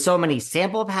order. With so many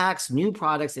sample packs, new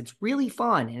products, it's really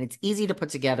fun and it's easy to put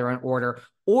together an order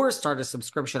or start a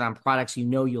subscription on products you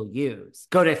know you'll use.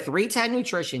 Go to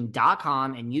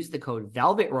 310nutrition.com and use the code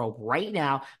Velvet Rope right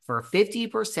now for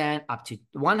 50% up to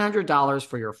 $100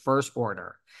 for your first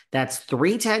order. That's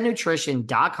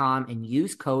 310nutrition.com and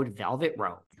use code Velvet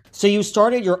Rope. So you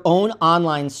started your own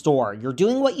online store. You're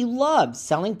doing what you love,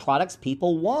 selling products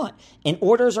people want, and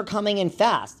orders are coming in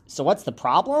fast. So what's the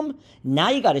problem?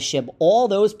 Now you got to ship all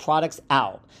those products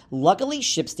out. Luckily,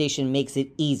 ShipStation makes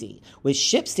it easy. With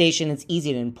ShipStation, it's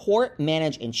easy to import,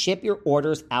 manage, and ship your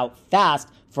orders out fast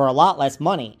for a lot less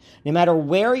money. No matter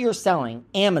where you're selling,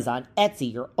 Amazon,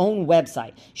 Etsy, your own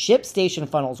website, ShipStation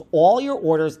funnels all your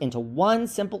orders into one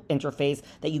simple interface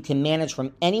that you can manage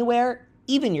from anywhere,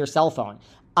 even your cell phone.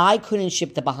 I couldn't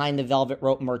ship the Behind the Velvet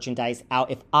Rope merchandise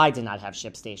out if I did not have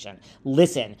ShipStation.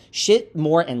 Listen, ship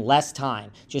more in less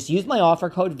time. Just use my offer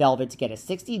code VELVET to get a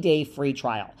 60-day free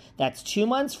trial. That's 2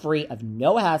 months free of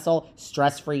no hassle,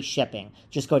 stress-free shipping.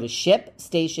 Just go to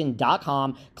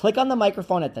ShipStation.com, click on the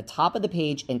microphone at the top of the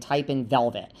page, and type in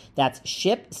VELVET. That's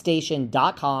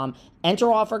ShipStation.com. Enter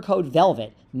offer code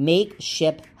VELVET. Make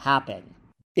ship happen.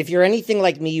 If you're anything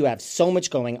like me, you have so much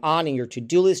going on and your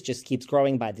to-do list just keeps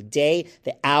growing by the day,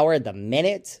 the hour, the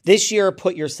minute. This year,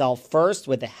 put yourself first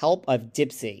with the help of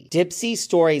Dipsea. Dipsea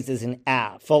Stories is an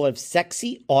app full of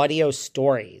sexy audio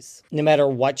stories. No matter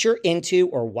what you're into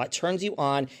or what turns you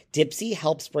on, Dipsea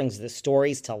helps bring the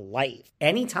stories to life.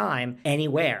 Anytime,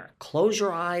 anywhere. Close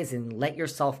your eyes and let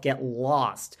yourself get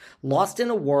lost. Lost in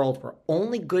a world where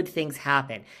only good things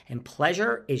happen and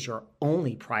pleasure is your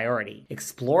only priority.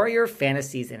 Explore your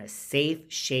fantasies in a safe,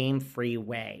 shame-free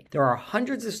way. There are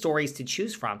hundreds of stories to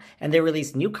choose from, and they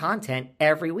release new content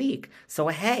every week. So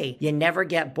hey, you never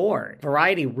get bored.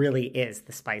 Variety really is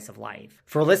the spice of life.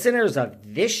 For listeners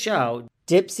of this show,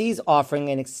 Dipsea's offering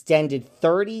an extended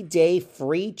 30-day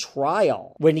free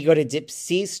trial when you go to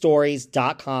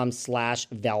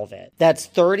dipseastories.com/velvet. That's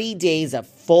 30 days of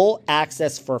full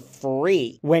access for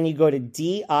free when you go to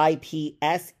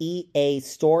DIPSEA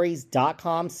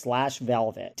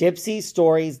stories.com/velvet.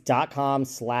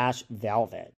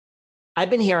 dipseastories.com/velvet. I've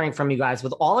been hearing from you guys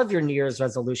with all of your New Year's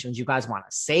resolutions. You guys want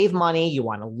to save money. You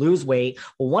want to lose weight.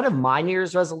 Well, one of my New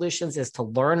Year's resolutions is to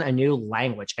learn a new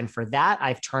language. And for that,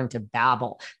 I've turned to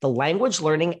Babbel, the language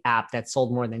learning app that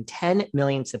sold more than 10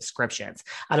 million subscriptions.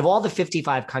 Out of all the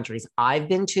 55 countries I've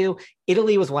been to,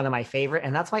 Italy was one of my favorite,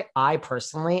 and that's why I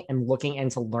personally am looking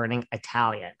into learning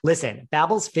Italian. Listen,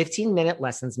 Babbel's 15-minute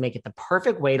lessons make it the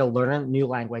perfect way to learn a new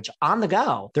language on the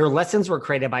go. Their lessons were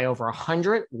created by over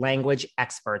 100 language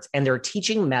experts, and their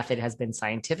teaching method has been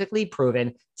scientifically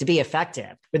proven to be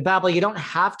effective. With Babbel, you don't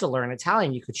have to learn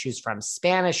Italian. You could choose from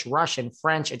Spanish, Russian,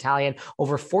 French, Italian,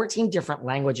 over 14 different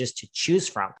languages to choose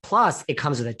from. Plus, it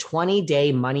comes with a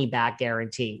 20-day money-back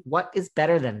guarantee. What is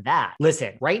better than that?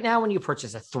 Listen, right now when you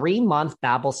purchase a 3-month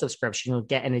Babbel subscription, you'll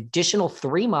get an additional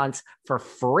 3 months for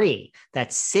free.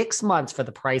 That's 6 months for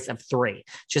the price of 3.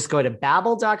 Just go to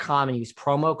Babbel.com and use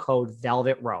promo code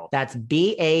Velvet Rope. That's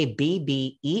BABBEL.com.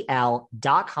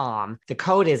 The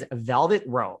code is Velvet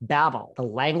Rope. Babbel, the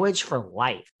language for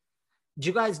life. Do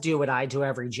you guys do what I do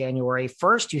every January?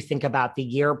 First, you think about the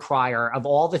year prior of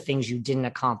all the things you didn't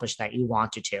accomplish that you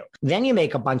wanted to. Then you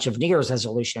make a bunch of New Year's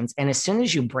resolutions. And as soon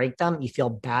as you break them, you feel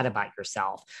bad about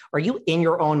yourself. Are you in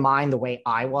your own mind the way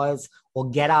I was? Well,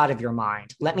 get out of your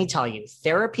mind. Let me tell you,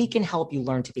 therapy can help you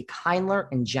learn to be kinder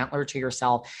and gentler to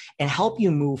yourself and help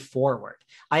you move forward.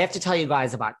 I have to tell you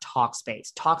guys about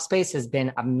Talkspace. Talkspace has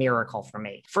been a miracle for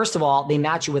me. First of all, they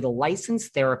match you with a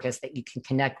licensed therapist that you can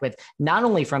connect with not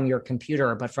only from your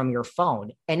computer, but from your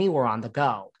phone, anywhere on the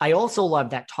go. I also love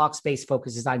that Talkspace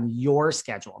focuses on your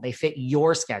schedule. They fit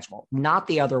your schedule, not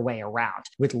the other way around.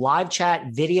 With live chat,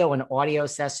 video, and audio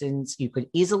sessions, you could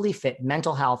easily fit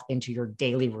mental health into your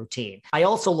daily routine. I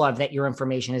also love that your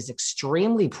information is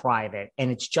extremely private and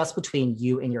it's just between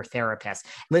you and your therapist.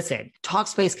 Listen,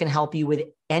 Talkspace can help you with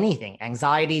anything: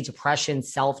 anxiety, depression,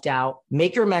 self-doubt.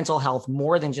 Make your mental health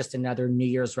more than just another New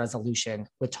Year's resolution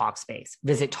with Talkspace.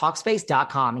 Visit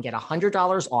Talkspace.com and get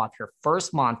 $100 off your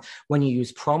first month when you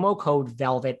use promo code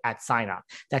VELVET at signup.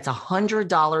 That's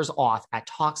 $100 off at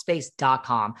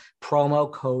Talkspace.com,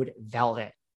 promo code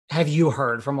VELVET. Have you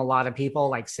heard from a lot of people,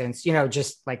 like, since,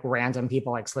 just like random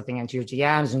people like slipping into your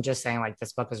DMs and just saying like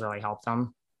this book has really helped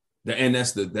them? And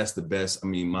that's the best. I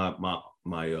mean,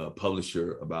 my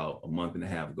publisher about a month and a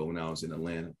half ago when I was in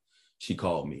Atlanta, she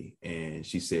called me and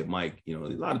she said, Mike, a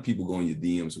lot of people go in your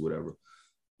DMs or whatever.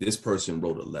 This person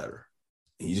wrote a letter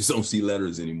and you just don't see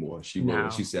letters anymore. She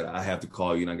said, I have to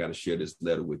call you and I got to share this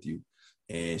letter with you.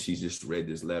 And she just read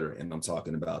this letter and I'm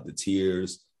talking about the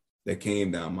tears that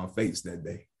came down my face that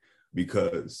day.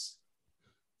 Because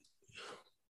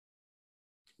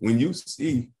when you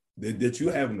see that you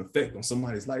have an effect on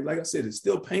somebody's life, like I said, it's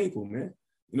still painful, man.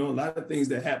 A lot of things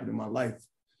that happened in my life,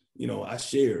 I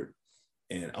shared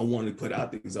and I wanted to put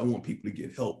out there because I want people to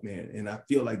get help, man. And I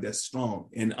feel like that's strong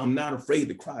and I'm not afraid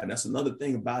to cry. And that's another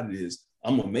thing about it is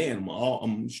I'm a man,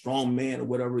 I'm a strong man or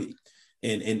whatever.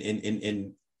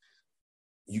 And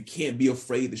you can't be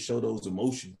afraid to show those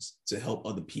emotions to help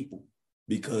other people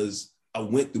because I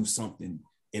went through something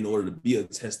in order to be a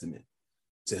testament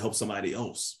to help somebody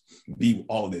else be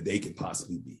all that they can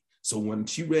possibly be. So when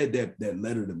she read that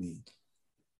letter to me,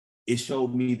 it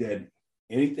showed me that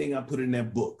anything I put in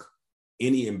that book,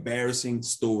 any embarrassing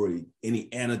story,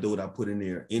 any anecdote I put in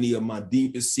there, any of my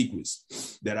deepest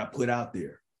secrets that I put out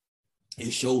there,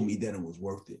 it showed me that it was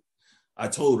worth it. I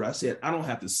told her, I said, I don't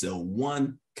have to sell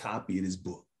one copy of this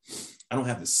book. I don't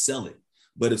have to sell it.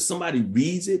 But if somebody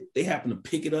reads it, they happen to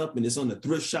pick it up and it's on the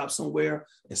thrift shop somewhere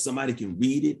and somebody can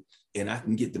read it and I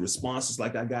can get the responses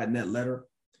like I got in that letter,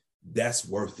 that's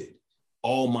worth it.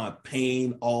 All my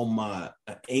pain, all my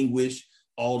anguish,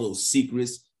 all those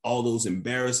secrets, all those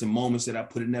embarrassing moments that I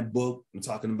put in that book, I'm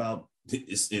talking about,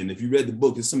 and if you read the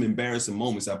book, there's some embarrassing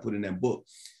moments I put in that book.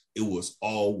 It was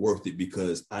all worth it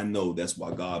because I know that's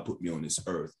why God put me on this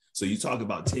earth. So you talk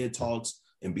about TED Talks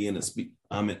and being a speaker,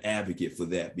 I'm an advocate for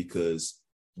that because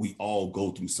we all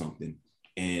go through something.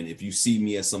 And if you see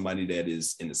me as somebody that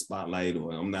is in the spotlight,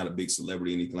 or I'm not a big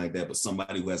celebrity, anything like that, but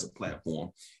somebody who has a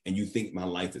platform and you think my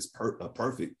life is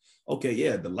perfect. Okay,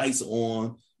 yeah, the lights are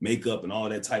on, makeup and all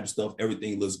that type of stuff.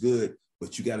 Everything looks good,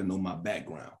 but you got to know my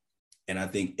background. And I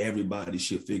think everybody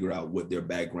should figure out what their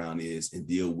background is and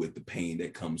deal with the pain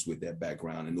that comes with that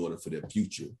background in order for their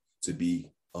future to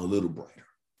be a little brighter.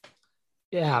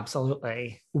 Yeah,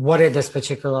 absolutely. What did this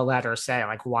particular letter say?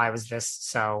 Like, why was this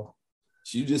so?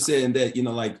 She just said that,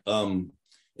 and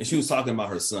she was talking about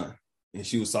her son and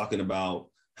she was talking about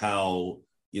how,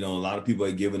 a lot of people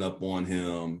had given up on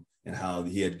him and how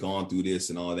he had gone through this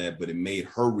and all that, but it made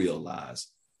her realize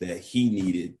that he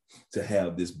needed to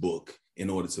have this book in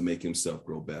order to make himself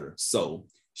grow better. So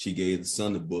she gave the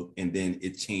son the book and then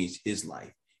it changed his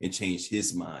life. It changed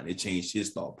his mind. It changed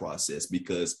his thought process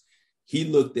because he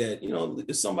looked at,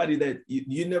 somebody that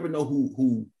you never know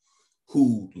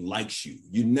who likes you.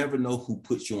 You never know who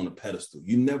puts you on a pedestal.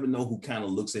 You never know who kind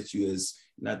of looks at you as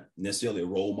not necessarily a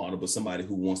role model, but somebody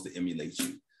who wants to emulate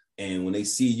you. And when they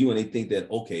see you and they think that,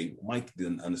 okay, Mike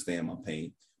didn't understand my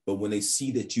pain, but when they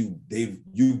see that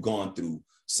you've gone through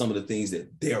some of the things that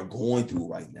they're going through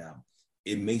right now,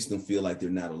 it makes them feel like they're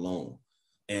not alone.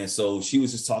 And so she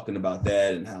was just talking about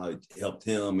that and how it helped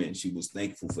him. And she was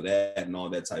thankful for that and all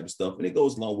that type of stuff. And it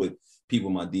goes along with people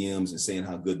in my DMs and saying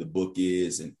how good the book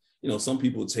is. And, some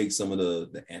people take some of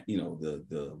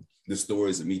the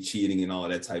stories of me cheating and all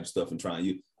that type of stuff and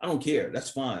trying I don't care. That's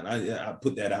fine. I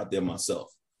put that out there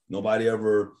myself. Nobody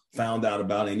ever found out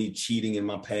about any cheating in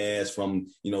my past from,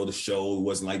 the show. It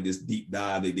wasn't like this deep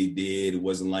dive that they did. It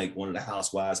wasn't like one of the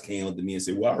housewives came up to me and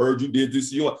said, well, I heard you did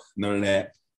this. None of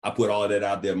that. I put all that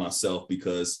out there myself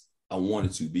because I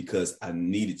wanted to, because I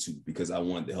needed to, because I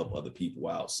wanted to help other people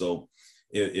out. So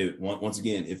once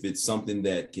again, if it's something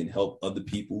that can help other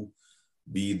people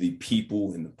be the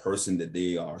people and the person that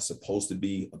they are supposed to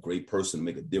be, a great person,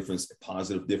 make a difference, a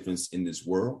positive difference in this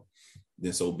world,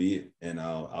 then so be it. And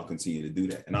I'll continue to do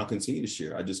that. And I'll continue to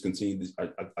share. I just continue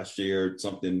to, I shared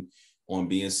something on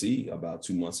BNC about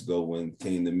 2 months ago when it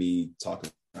came to me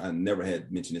talking. I never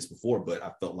had mentioned this before, but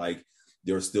I felt like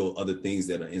there are still other things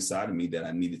that are inside of me that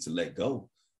I needed to let go,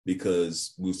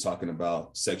 because we was talking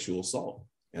about sexual assault.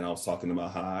 And I was talking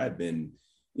about how I had been,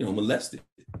 molested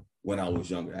when I was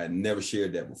younger. I had never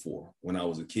shared that before when I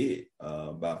was a kid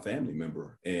by a family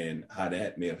member, and how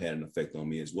that may have had an effect on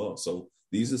me as well. So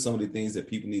these are some of the things that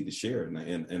people need to share.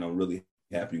 And I'm really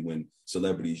happy when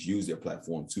celebrities use their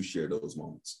platform to share those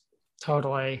moments.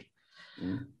 Totally.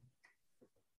 Mm-hmm.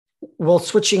 Well,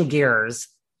 switching gears,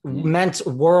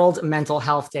 World Mental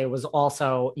Health Day was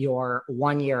also your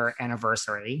 1-year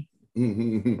anniversary.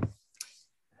 Mm-hmm.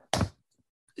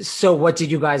 So what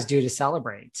did you guys do to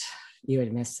celebrate? You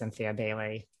and Miss Cynthia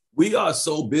Bailey. We are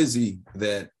so busy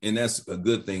and that's a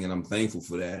good thing, and I'm thankful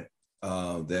for that,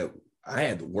 that I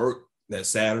had to work that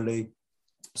Saturday.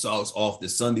 So I was off.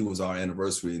 This Sunday was our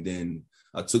anniversary, and then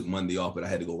I took Monday off, but I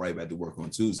had to go right back to work on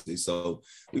Tuesday. So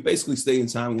we basically stayed in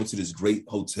town. We went to this great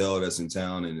hotel that's in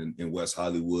town in West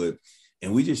Hollywood,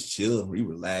 and we just chilled. We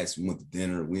relaxed. We went to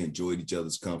dinner. We enjoyed each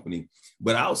other's company.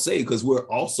 But I'll say, because we're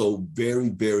also very,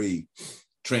 very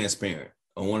transparent.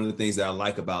 And one of the things that I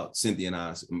like about me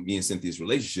and Cynthia's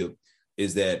relationship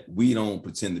is that we don't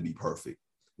pretend to be perfect.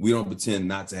 We don't pretend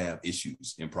not to have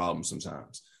issues and problems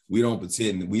sometimes. We don't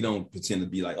pretend to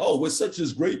be like, oh, we're such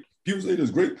this great, people say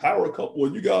this great power couple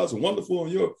and you guys are wonderful.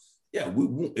 And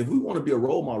if we want to be a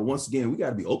role model, once again, we got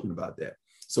to be open about that.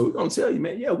 So we're going to tell you,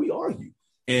 man, yeah, we argue.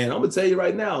 And I'm going to tell you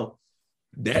right now,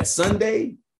 that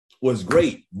Sunday was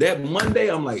great. That Monday,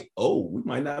 I'm like, oh, we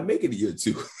might not make it a year or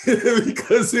two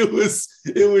because it was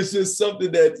just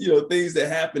something that, things that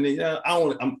happened.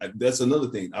 And that's another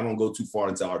thing. I don't go too far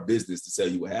into our business to tell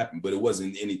you what happened, but it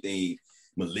wasn't anything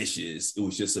malicious. It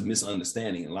was just a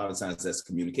misunderstanding. And a lot of times that's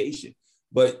communication,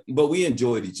 but we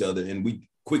enjoyed each other and we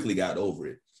quickly got over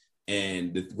it.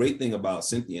 And the great thing about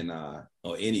Cynthia and I,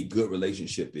 or any good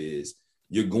relationship, is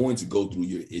you're going to go through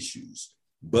your issues,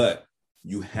 but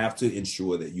you have to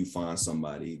ensure that you find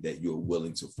somebody that you're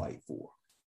willing to fight for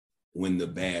when the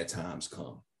bad times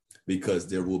come, because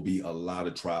there will be a lot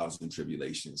of trials and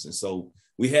tribulations. And so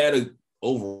we had an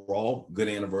overall good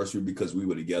anniversary because we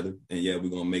were together, and yeah, we're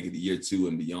going to make it a year 2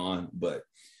 and beyond. But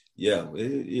yeah,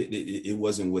 it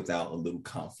wasn't without a little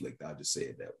conflict. I'll just say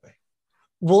it that way.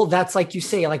 Well, that's like you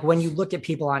say, like when you look at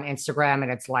people on Instagram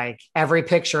and it's like every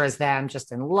picture is them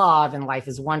just in love and life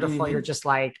is wonderful. Mm-hmm. You're just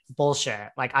like, bullshit.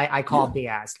 Like I call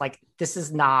BS. Like this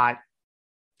is not,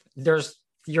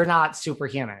 you're not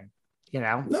superhuman,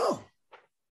 No.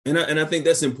 And I think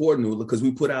that's important, because we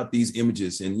put out these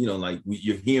images and,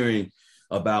 you're hearing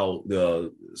about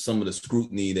some of the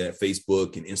scrutiny that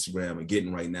Facebook and Instagram are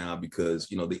getting right now, because,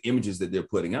 the images that they're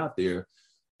putting out there,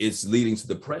 it's leading to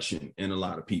depression in a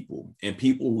lot of people. And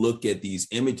people look at these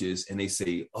images and they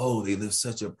say, oh, they live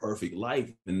such a perfect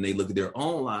life. And they look at their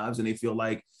own lives and they feel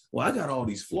like, well, I got all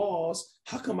these flaws.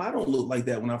 How come I don't look like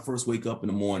that when I first wake up in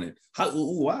the morning?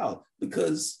 Wow.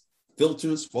 Because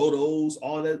filters, photos,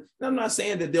 all that. And I'm not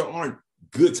saying that there aren't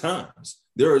good times.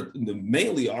 There are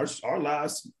mainly our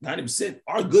lives, 90%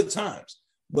 are good times.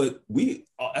 But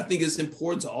I think it's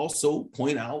important to also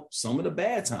point out some of the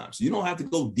bad times. You don't have to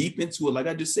go deep into it. Like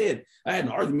I just said, I had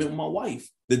an argument with my wife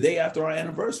the day after our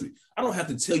anniversary. I don't have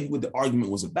to tell you what the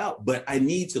argument was about, but I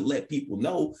need to let people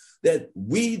know that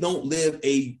we don't live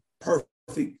a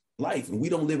perfect life and we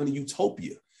don't live in a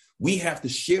utopia. We have to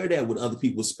share that with other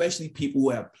people, especially people who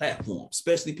have platforms,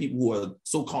 especially people who are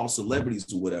so-called celebrities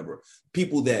or whatever,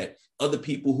 other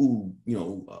people who,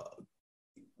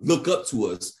 look up to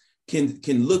us. Can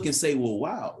look and say, well,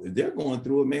 wow, if they're going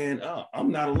through it, man, I'm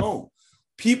not alone.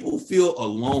 People feel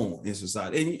alone in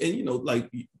society. And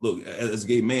look, as a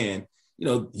gay man,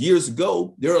 years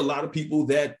ago, there are a lot of people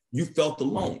that you felt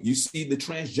alone. You see the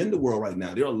transgender world right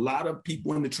now. There are a lot of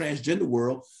people in the transgender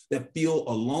world that feel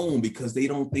alone because they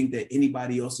don't think that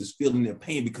anybody else is feeling their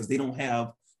pain, because they don't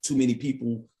have too many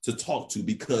people to talk to,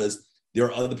 because there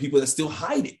are other people that still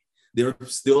hide it. There are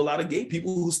still a lot of gay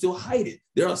people who still hide it.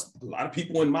 There are a lot of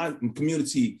people in my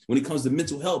community, when it comes to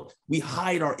mental health, we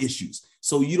hide our issues.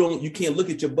 So you can't look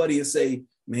at your buddy and say,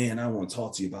 man, I want to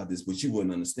talk to you about this, but you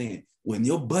wouldn't understand. When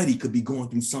your buddy could be going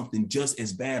through something just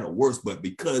as bad or worse, but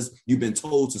because you've been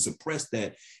told to suppress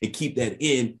that and keep that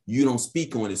in, you don't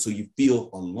speak on it. So you feel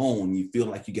alone. You feel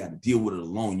like you got to deal with it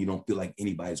alone. You don't feel like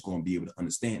anybody's going to be able to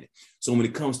understand it. So when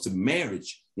it comes to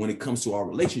marriage, when it comes to our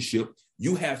relationship,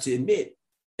 you have to admit,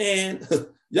 and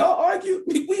y'all argue,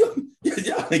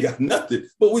 y'all ain't got nothing,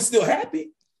 but we're still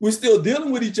happy. We're still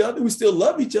dealing with each other. We still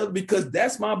love each other because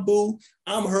that's my boo.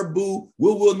 I'm her boo.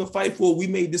 We're willing to fight for it. We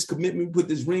made this commitment. We put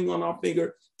this ring on our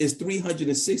finger. It's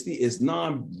 360. It's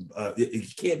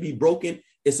it can't be broken.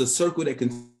 It's a circle that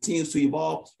continues to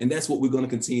evolve. And that's what we're going to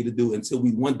continue to do until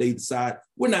we one day decide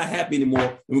we're not happy anymore.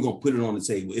 And we're going to put it on the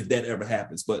table if that ever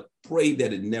happens. But pray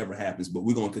that it never happens. But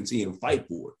we're going to continue to fight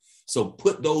for it. So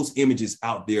put those images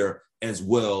out there as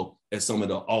well as some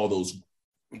of all those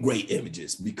great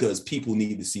images, because people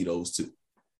need to see those too.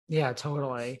 Yeah,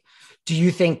 totally. Do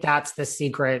you think that's the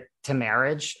secret to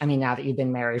marriage? I mean, now that you've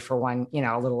been married for a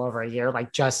little over a year,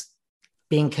 like just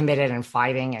being committed and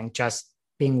fighting and just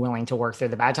being willing to work through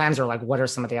the bad times, or like, what are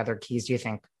some of the other keys, do you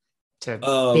think, to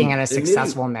being in a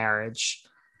successful marriage?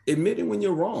 Admitting when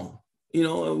you're wrong.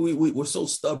 We're so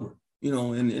stubborn,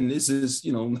 and this is,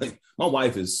 like, my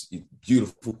wife is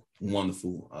beautiful,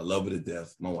 wonderful. I love her to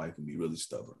death. My wife can be really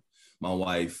stubborn. My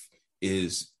wife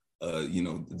is,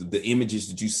 the images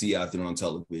that you see out there on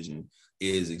television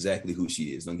is exactly who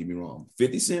she is. Don't get me wrong.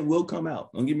 50 Cent will come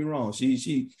out. Don't get me wrong.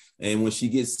 And when she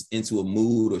gets into a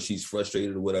mood or she's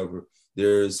frustrated or whatever,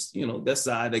 there's, that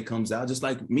side that comes out, just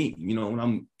like me. When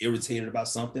I'm irritated about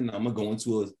something, I'm going to go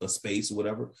into a space or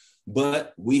whatever.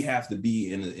 But we have to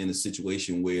be in a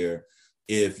situation where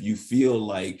if you feel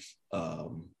like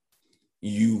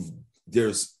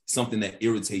there's something that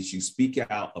irritates you, speak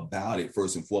out about it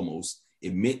first and foremost,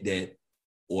 admit that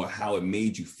or how it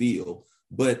made you feel.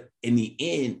 But in the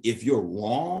end, if you're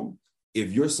wrong,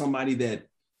 if you're somebody that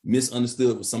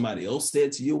misunderstood what somebody else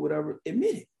said to you or whatever,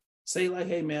 admit it. Say like,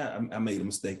 hey man, I made a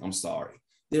mistake. I'm sorry.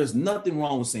 There's nothing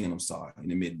wrong with saying I'm sorry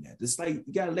and admitting that. It's like,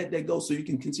 you got to let that go so you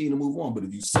can continue to move on. But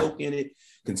if you soak in it,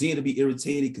 continue to be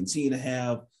irritated, continue to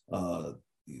have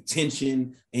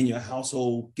tension in your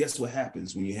household, guess what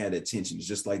happens when you have that tension? It's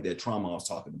just like that trauma I was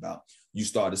talking about. You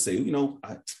start to say,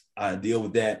 I deal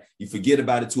with that. You forget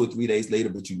about it 2 or 3 days later,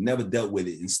 but you never dealt with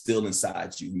it, and still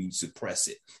inside you, you suppress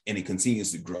it, and it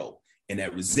continues to grow. And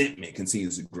that resentment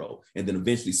continues to grow. And then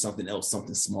eventually something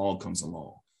small comes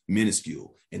along,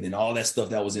 minuscule. And then all that stuff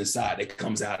that was inside, it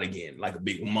comes out again, like a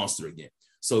big monster again.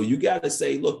 So you got to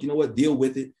say, look, you know what, deal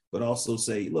with it, but also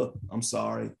say, look, I'm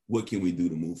sorry. What can we do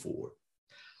to move forward?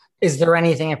 Is there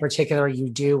anything in particular you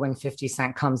do when 50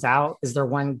 Cent comes out? Is there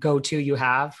one go-to you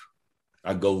have?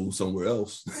 I go somewhere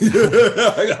else.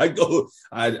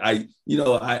 I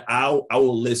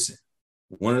will listen.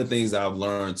 One of the things I've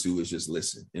learned too is just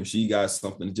listen. If she got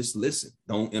something, just listen.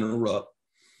 Don't interrupt.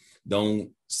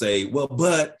 Don't say, well,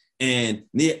 but, and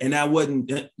I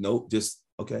wasn't, no, just,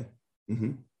 okay.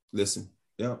 Mm-hmm. Listen.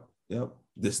 Yep.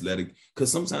 Just let it,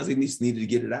 because sometimes they needed to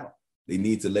get it out. They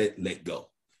need to let go.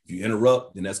 If you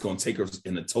interrupt, then that's going to take her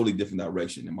in a totally different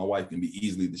direction. And my wife can be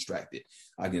easily distracted.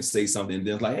 I can say something and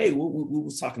then it's like, hey, we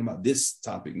was talking about this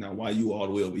topic. Now, why are you all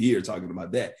the way over here talking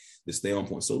about that? To stay on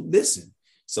point. So listen.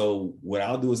 So what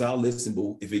I'll do is I'll listen,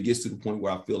 but if it gets to the point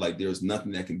where I feel like there's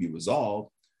nothing that can be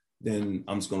resolved, then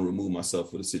I'm just going to remove myself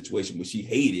from the situation. But she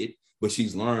hated, but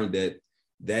she's learned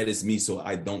that is me, so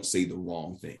I don't say the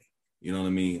wrong thing. You know what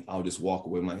I mean? I'll just walk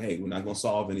away. I'm like, hey, we're not going to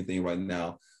solve anything right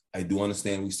now. I do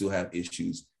understand we still have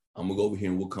issues. I'm going to go over here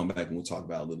and we'll come back and we'll talk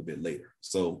about it a little bit later.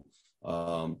 So,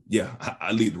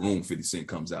 I leave the room. 50 Cent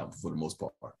comes out for the most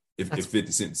part, if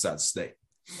 50 Cent decides to stay.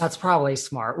 That's probably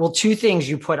smart. Well, 2 things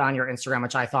you put on your Instagram,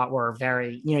 which I thought were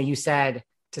very, you said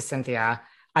to Cynthia,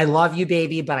 I love you,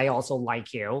 baby, but I also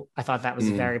like you. I thought that was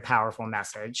a very powerful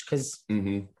message because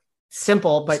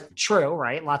simple, but true,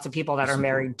 right? Lots of people that are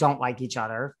married don't like each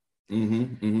other.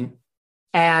 And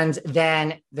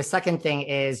then the second thing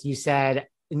is you said,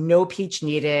 no peach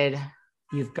needed.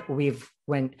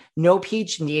 No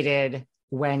peach needed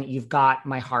when you've got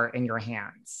my heart in your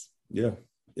hands. Yeah.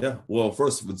 Yeah. Well,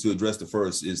 first, to address the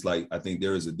first is like, I think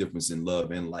there is a difference in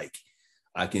love and like.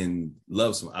 I can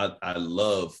love I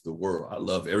love the world. I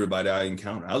love everybody I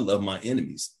encounter. I love my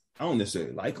enemies. I don't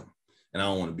necessarily like them and I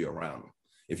don't want to be around them.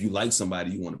 If you like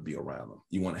somebody, you want to be around them.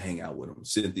 You want to hang out with them.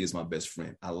 Cynthia is my best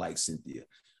friend. I like Cynthia.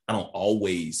 I don't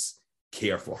always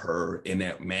care for her in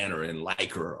that manner and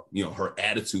like her, her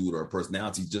attitude or her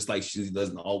personality, just like she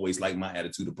doesn't always like my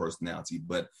attitude or personality.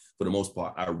 But for the most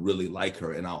part, I really like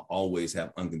her and I'll always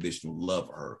have unconditional love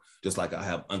for her, just like I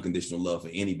have unconditional love for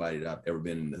anybody that I've ever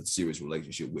been in a serious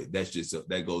relationship with.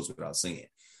 That goes without saying.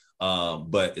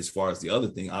 But as far as the other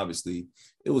thing, obviously,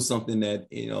 it was something that,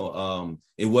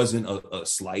 it wasn't a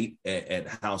slight at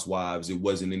housewives. It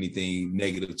wasn't anything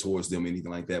negative towards them,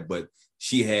 anything like that. But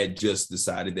she had just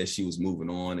decided that she was moving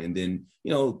on. And then,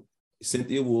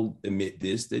 Cynthia will admit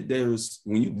this, that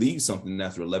when you leave something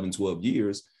after 11, 12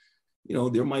 years,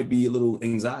 there might be a little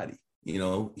anxiety. You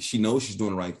know, she knows she's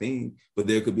doing the right thing, but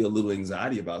there could be a little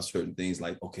anxiety about certain things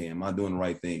like, okay, am I doing the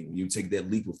right thing? When you take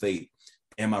that leap of faith,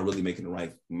 am I really making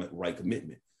the right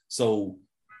commitment? So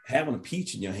having a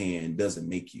peach in your hand doesn't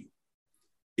make you.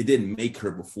 It didn't make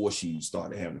her before she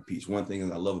started having a peach. One thing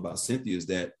that I love about Cynthia is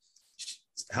that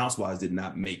Housewives did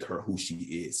not make her who she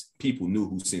is. People knew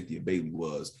who Cynthia Bailey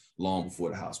was long before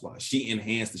the Housewives. She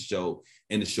enhanced the show,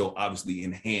 and the show obviously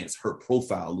enhanced her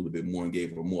profile a little bit more and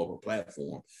gave her more of a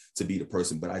platform to be the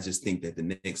person. But I just think that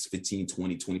the next 15,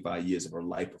 20, 25 years of her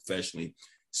life professionally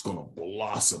is going to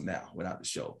blossom now without the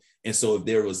show. And so if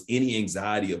there was any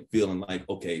anxiety of feeling like,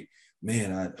 okay,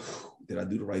 man, did I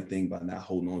do the right thing by not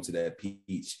holding on to that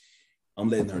peach? I'm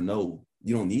letting her know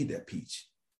you don't need that peach.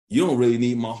 You don't really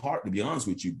need my heart, to be honest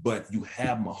with you, but you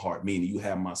have my heart, meaning you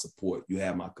have my support, you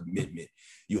have my commitment,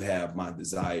 you have my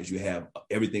desires, you have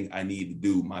everything I need to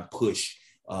do, my push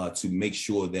to make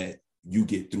sure that you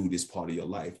get through this part of your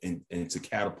life and to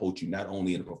catapult you not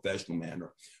only in a professional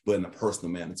manner, but in a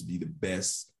personal manner to be the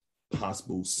best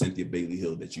possible Cynthia Bailey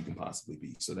Hill that you can possibly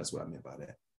be. So that's what I meant by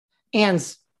that.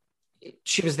 And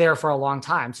she was there for a long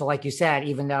time. So like you said,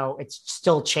 even though it's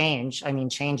still change, I mean,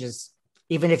 change is,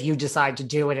 even if you decide to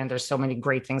do it and there's so many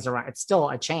great things around, it's still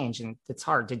a change and it's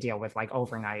hard to deal with like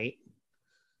overnight.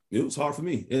 It was hard for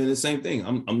me. And the same thing,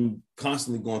 I'm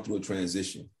constantly going through a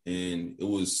transition, and it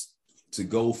was to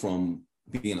go from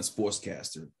being a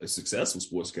sportscaster, a successful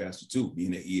sportscaster too,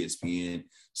 being at ESPN,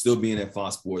 still being at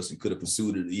Fox Sports, and could have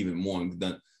pursued it even more and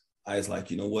done. I was like,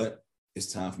 you know what?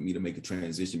 It's time for me to make a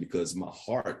transition because my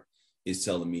heart is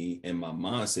telling me and my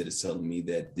mindset is telling me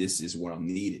that this is where I'm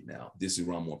needed now. This is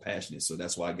where I'm more passionate. So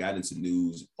that's why I got into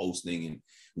news hosting and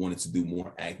wanted to do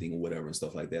more acting or whatever and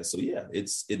stuff like that. So yeah,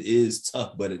 it is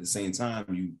tough, but at the same time,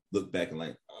 you look back and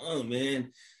like, oh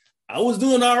man, I was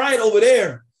doing all right over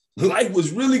there. Life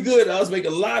was really good. I was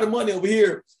making a lot of money over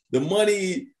here. The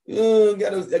money, I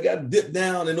got to dip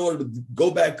down in order to go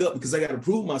back up because I got to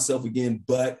prove myself again.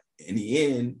 But in the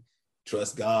end,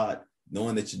 trust God,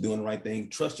 knowing that you're doing the right thing,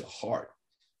 trust your heart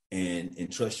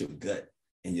and trust your gut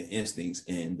and your instincts,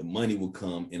 and the money will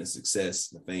come, and the success,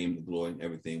 the fame, the glory, and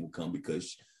everything will come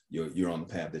because you're on the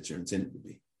path that you're intended to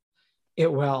be.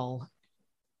 It will.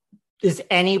 Is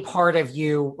any part of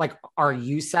you, like, are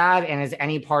you sad? And is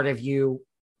any part of you,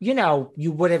 you know,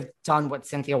 you would have done what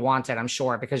Cynthia wanted, I'm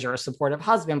sure, because you're a supportive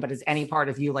husband, but is any part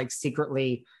of you like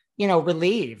secretly, you know,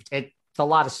 relieved? It's a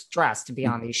lot of stress to be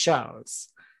on these shows,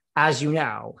 as you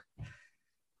know.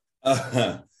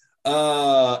 I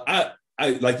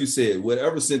like you said,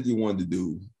 whatever Cynthia wanted to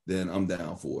do, then I'm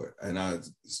down for it, and I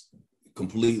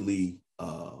completely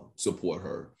support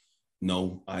her.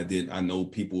 No, I didn't. I know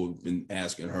people have been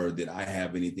asking her, did I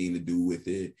have anything to do with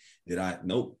it?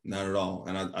 Nope, not at all.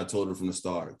 And I told her from the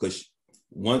start, because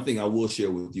one thing I will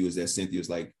share with you is that Cynthia's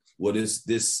like, what is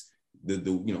this?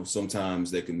 You know,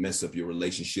 sometimes that can mess up your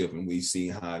relationship, and we've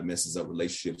seen how it messes up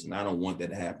relationships, and I don't want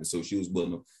that to happen. So she was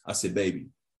willing to, I said, baby,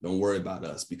 don't worry about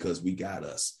us because we got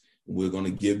us. We're going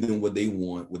to give them what they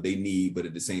want, what they need, but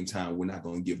at the same time, we're not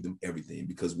going to give them everything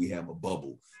because we have a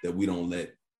bubble that we don't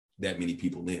let that many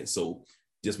people in. So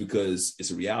just because it's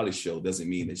a reality show doesn't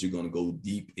mean that you're going to go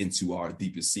deep into our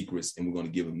deepest secrets and we're going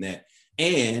to give them that.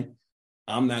 And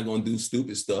I'm not going to do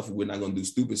stupid stuff. We're not going to do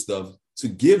stupid stuff to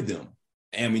give them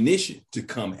ammunition to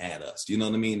come at us. You know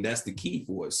what I mean? That's the key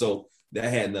for it. So that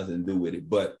had nothing to do with it.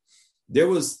 But there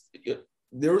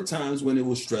were times when it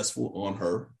was stressful on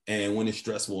her. And when it's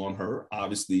stressful on her,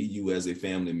 obviously you as a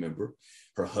family member,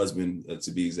 her husband,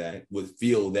 to be exact, would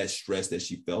feel that stress that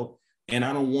she felt. And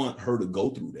I don't want her to go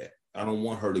through that. I don't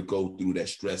want her to go through that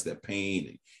stress, that pain,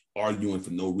 and arguing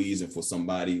for no reason for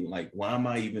somebody. Like, why am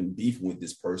I even beefing with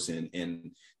this person?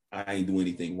 And I ain't doing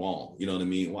anything wrong. You know what I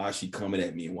mean? Why is she coming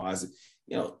at me? And why is it,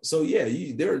 you know? So yeah,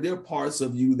 there are parts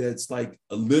of you that's like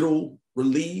a little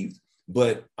relieved,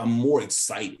 but I'm more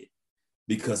excited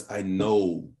because I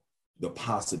know the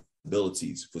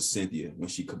possibilities for Cynthia when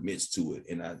she commits to it.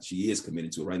 And she is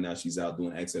committed to it. Right now, she's out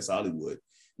doing Access Hollywood.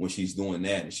 When she's doing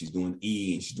that and she's doing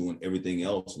E and she's doing everything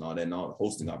else and all that and all the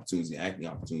hosting opportunities and acting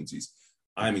opportunities,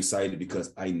 I'm excited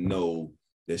because I know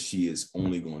that she is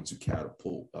only going to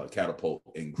catapult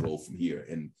and grow from here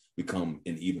and become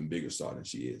an even bigger star than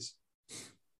she is.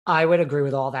 I would agree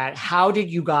with all that. How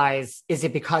did you guys, is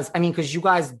it because you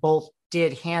guys both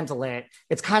did handle it.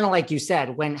 It's kind of like you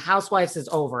said, when Housewives is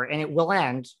over, and it will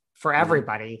end for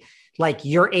everybody, like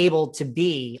you're able to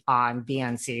be on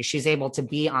BNC. She's able to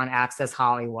be on Access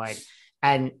Hollywood,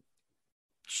 and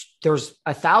there's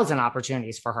 1,000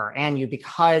 opportunities for her and you,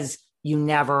 because you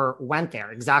never went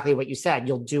there. Exactly what you said.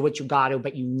 You'll do what you got to,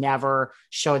 but you never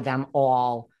showed them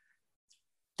all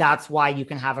that's why you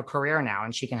can have a career now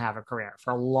and she can have a career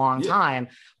for a long time.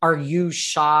 Are you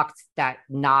shocked that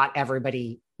not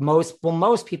everybody,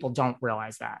 most people don't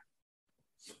realize that?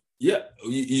 Yeah,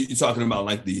 you're talking about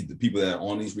like the people that are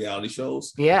on these reality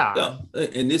shows. Yeah.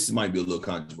 And this might be a little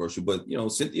controversial, but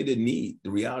Cynthia didn't need the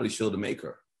reality show to make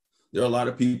her. There are a lot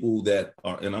of people that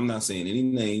are, and I'm not saying any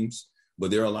names,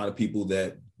 but there are a lot of people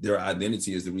that their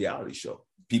identity is the reality show.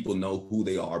 People know who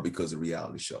they are because of the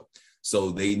reality show.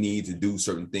 So they need to do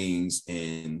certain things.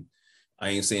 And I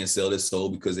ain't saying sell their soul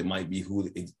because it might be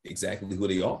exactly who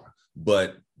they are,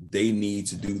 but they need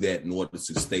to do that in order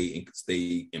to stay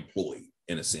employed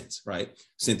in a sense, right?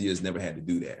 Cynthia has never had to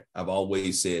do that. I've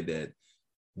always said that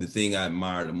the thing I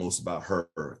admire the most about her,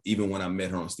 even when I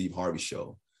met her on Steve Harvey's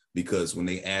show, because when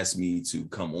they asked me to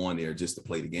come on there just to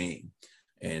play the game,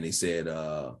 and they said,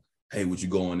 hey, would you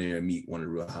go on there and meet one of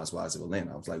the Real Housewives of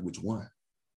Atlanta? I was like, which one?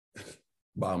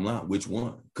 Bottom line, which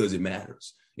one? Because it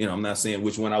matters. I'm not saying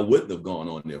which one I wouldn't have gone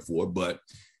on there for, but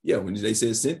yeah, when they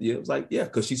said Cynthia, it was like, yeah,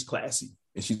 because she's classy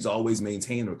and she's always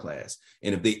maintained her class.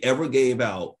 And if they ever gave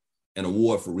out an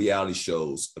award for reality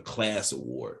shows, a class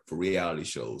award for reality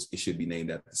shows, it should be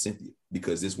named after Cynthia,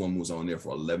 because this woman was on there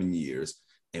for 11 years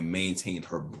and maintained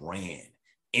her brand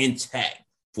intact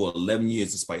for 11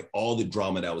 years, despite all the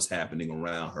drama that was happening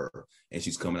around her. And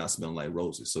she's coming out smelling like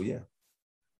roses. So, yeah.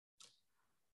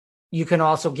 You can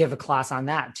also give a class on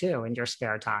that too in your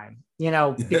spare time,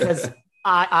 because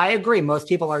I agree. Most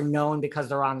people are known because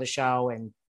they're on the show,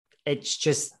 and it's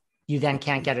just, you then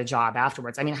can't get a job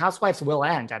afterwards. I mean, Housewives will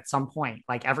end at some point.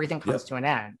 Like, everything comes to an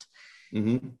end.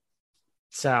 Mm-hmm.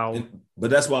 So, but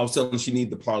that's why I was telling her she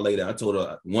needed to parlay that. I told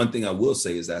her one thing I will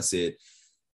say is, I said,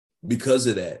 because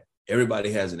of that,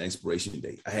 everybody has an expiration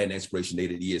date. I had an expiration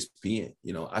date at ESPN.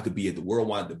 I could be at the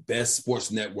worldwide, the best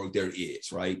sports network there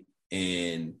is, right?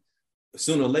 And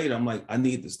sooner or later, I'm like, I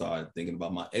need to start thinking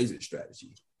about my exit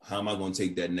strategy. How am I going to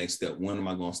take that next step? When am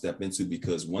I going to step into?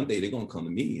 Because one day they're going to come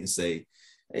to me and say,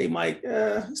 hey, Mike,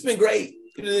 it's been great.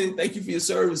 Thank you for your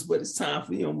service, but it's time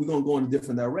for, we're going to go in a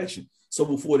different direction. So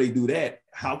before they do that,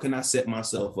 how can I set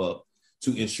myself up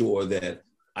to ensure that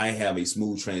I have a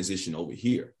smooth transition over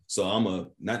here? So I'm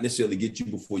not necessarily get you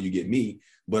before you get me,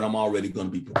 but I'm already going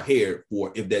to be prepared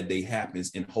for if that day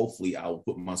happens. And hopefully I will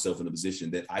put myself in a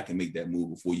position that I can make that move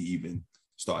before you even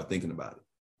start thinking about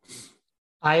it.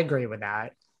 I agree with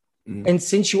that. Mm-hmm. And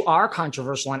since you are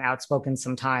controversial and outspoken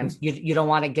sometimes, you don't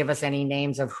want to give us any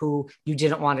names of who you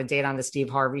didn't want to date on the Steve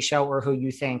Harvey show, or who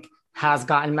you think has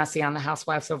gotten messy on the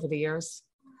Housewives over the years?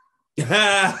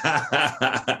 Nah,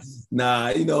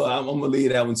 I'm going to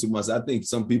leave that one to myself. I think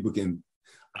some people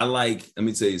let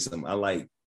me tell you something. I like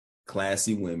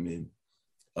classy women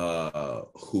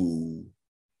who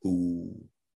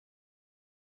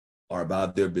are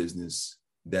about their business,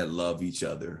 that love each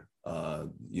other.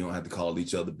 You don't have to call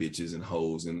each other bitches and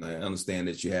hoes. And I understand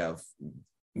that you have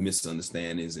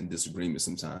misunderstandings and disagreements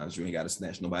sometimes. You ain't got to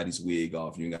snatch nobody's wig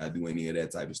off. You ain't got to do any of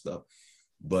that type of stuff.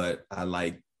 But I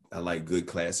like good,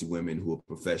 classy women who are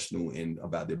professional and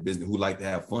about their business, who like to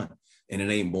have fun. And it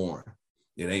ain't boring.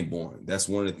 It ain't boring. That's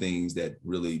one of the things that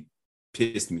really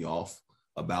pissed me off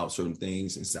about certain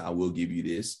things. And so I will give you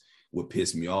this. What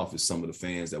pissed me off is some of the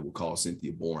fans that will call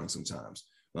Cynthia boring sometimes.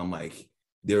 And I'm like,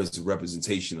 there's a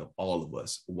representation of all of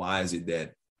us. Why is it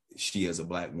that she, as a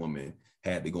Black woman,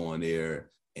 had to go on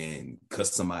there and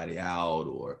cuss somebody out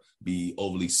or be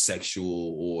overly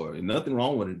sexual, or nothing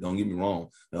wrong with it, don't get me wrong,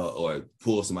 or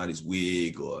pull somebody's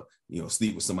wig, or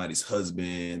sleep with somebody's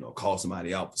husband, or call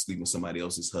somebody out for sleeping with somebody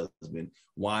else's husband?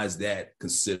 Why is that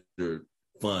considered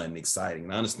fun, exciting?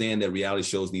 And I understand that reality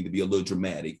shows need to be a little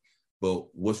dramatic, but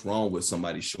what's wrong with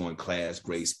somebody showing class,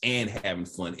 grace, and having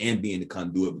fun, and being the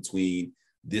conduit between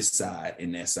this side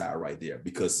and that side right there?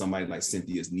 Because somebody like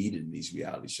Cynthia is needed in these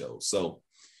reality shows. So,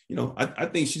 I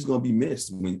think she's going to be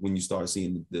missed when you start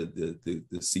seeing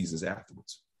the seasons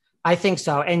afterwards. I think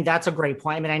so. And that's a great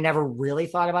point. I mean, I never really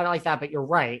thought about it like that, but you're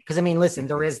right. Because I mean, listen,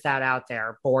 there is that out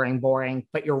there, boring,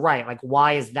 but you're right. Like,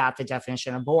 why is that the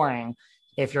definition of boring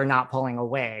if you're not pulling a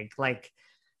wig? Like,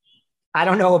 I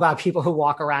don't know about people who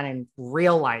walk around in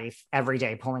real life every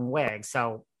day pulling wigs.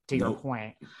 So to your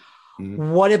point,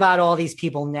 what about all these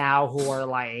people now who are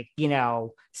like,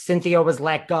 Cynthia was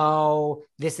let go.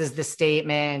 This is the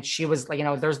statement. She was like,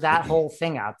 there's that whole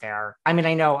thing out there. I mean,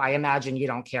 I imagine you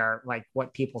don't care like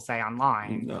what people say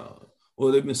online. No.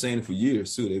 Well, they've been saying it for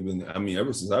years too.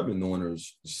 Ever since I've been knowing her,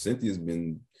 Cynthia's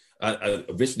been,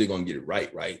 eventually they're going to get it right?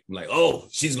 I'm like, oh,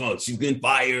 she's been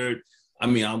fired. I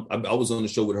mean, I was on the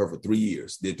show with her for 3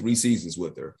 years, did 3 seasons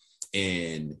with her.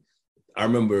 And I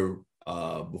remember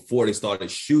before they started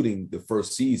shooting the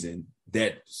first season,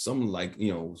 that something like,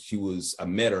 I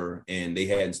met her and they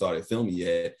hadn't started filming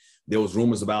yet. There was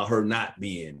rumors about her not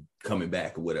coming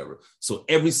back or whatever. So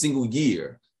every single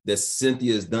year that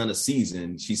Cynthia has done a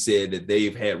season, she said that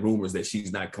they've had rumors that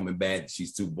she's not coming back,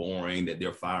 she's too boring, that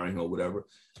they're firing her or whatever.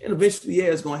 And eventually, yeah,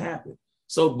 it's going to happen.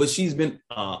 So, but she's been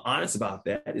honest about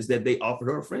that, is that they offered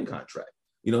her a friend contract.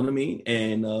 You know what I mean?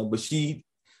 And, but she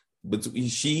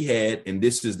had, and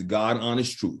this is the God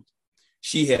honest truth,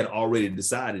 she had already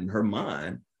decided in her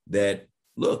mind that,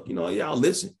 look, I'll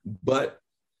listen, but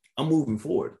I'm moving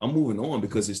forward. I'm moving on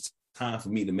because it's time for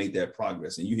me to make that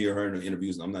progress. And you hear her in her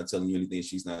interviews, and I'm not telling you anything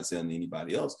she's not telling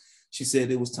anybody else. She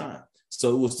said it was time.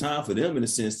 So it was time for them in a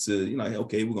sense to,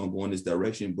 okay, we're going to go in this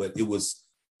direction. But it was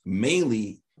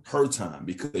mainly her time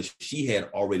because she had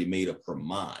already made up her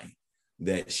mind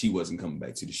that she wasn't coming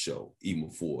back to the show even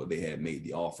before they had made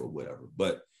the offer or whatever.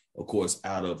 But of course,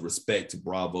 out of respect to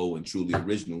Bravo and Truly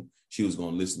Original, she was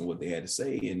going to listen to what they had to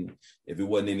say. And if it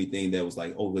wasn't anything that was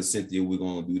like, oh, with Cynthia, we're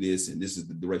going to do this, and this is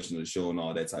the direction of the show and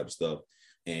all that type of stuff,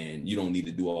 and you don't need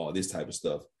to do all this type of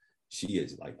stuff, she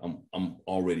is like, I'm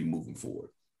already moving forward.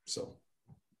 So.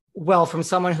 Well, from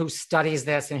someone who studies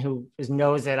this and who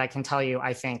knows it, I can tell you,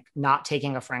 I think not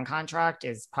taking a friend contract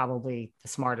is probably the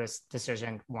smartest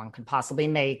decision one could possibly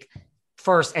make.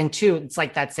 First, and two, it's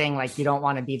like that saying, like, you don't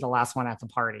want to be the last one at the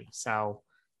party. So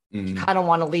you kind of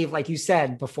want to leave, like you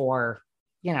said, before,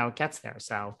 it gets there.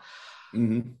 So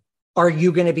are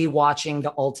you going to be watching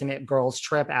The Ultimate Girls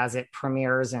Trip as it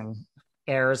premieres and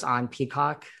airs on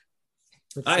Peacock?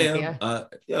 I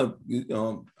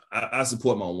am. I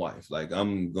support my wife. Like,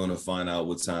 I'm going to find out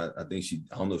what time. I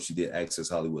don't know if she did Access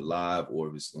Hollywood Live or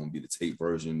if it's going to be the tape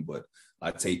version, but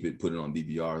I tape it, put it on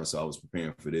DVR. So I was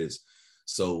preparing for this.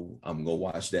 So I'm going to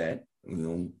watch that,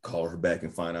 call her back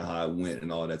and find out how it went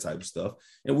and all that type of stuff.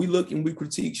 And we look and we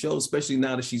critique shows, especially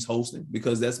now that she's hosting,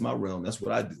 because that's my realm. That's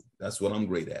what I do. That's what I'm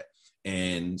great at.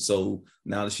 And so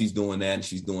now that she's doing that and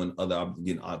she's doing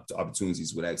getting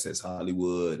opportunities with Access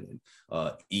Hollywood and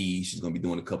she's going to be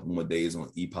doing a couple more days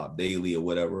on E-Pop Daily or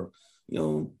whatever,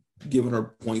 giving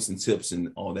her points and tips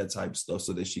and all that type of stuff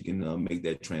so that she can make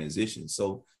that transition.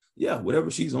 So yeah,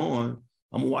 whatever she's on,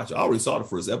 I'm gonna watch. I already saw the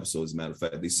first episode. As a matter of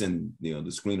fact, they send the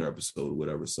screener episode or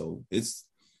whatever. So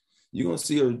you're gonna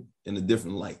see her in a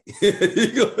different light.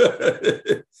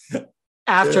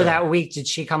 After that week, did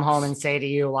she come home and say to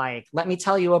you, like, let me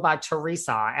tell you about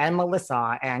Teresa and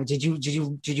Melissa? And did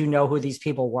you know who these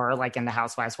people were, like, in the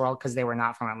Housewives world? Because they were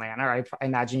not from Atlanta. I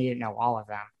imagine you didn't know all of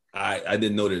them. I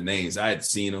didn't know their names. I had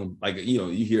seen them. Like, you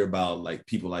hear about like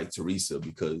people like Teresa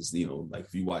because, like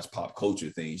if you watch pop culture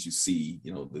things, you see,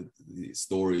 the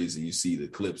stories and you see the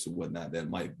clips or whatnot that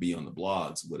might be on the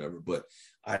blogs, or whatever. But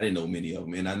I didn't know many of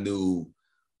them. And I knew,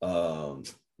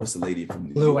 what's the lady from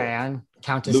New York? Luann,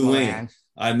 Countess Luann.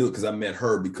 I knew because I met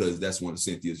her because that's one of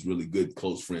Cynthia's really good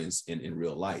close friends in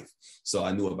real life. So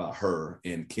I knew about her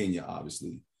and Kenya,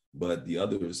 obviously. But the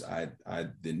others I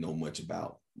didn't know much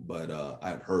about. But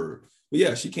I'd heard. But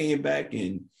yeah, she came back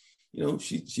and,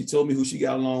 she told me who she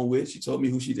got along with. She told me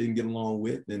who she didn't get along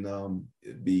with. And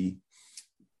it'd be,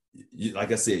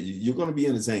 like I said, you're going to be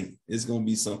entertained. It's going to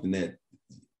be something that,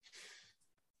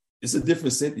 it's a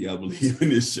different Cynthia, I believe, in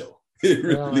this show. It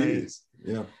really is.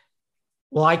 Yeah.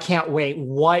 Well, I can't wait.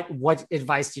 What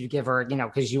advice did you give her?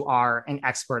 Because you are an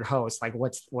expert host. Like,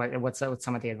 what's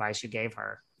some of the advice you gave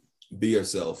her? Be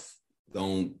yourself.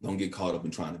 Don't get caught up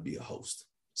in trying to be a host.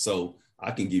 So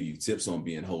I can give you tips on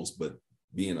being a host, but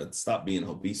stop being a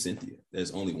host. Be Cynthia.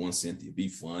 There's only one Cynthia. Be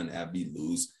fun, be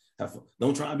loose, have fun.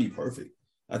 Don't try and be perfect.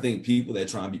 I think people that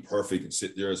try and be perfect and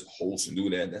sit there as a host and do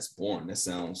that, that's boring. That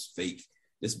sounds fake.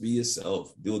 Just be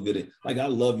yourself. Do a good. Like, I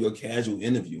love your casual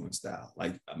interviewing style.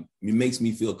 Like, it makes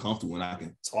me feel comfortable when I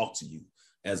can talk to you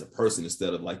as a person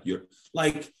instead of like you're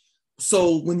like.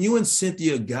 So when you and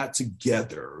Cynthia got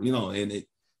together,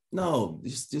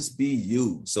 just be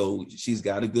you. So she's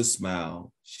got a good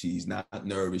smile. She's not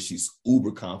nervous. She's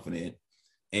uber confident.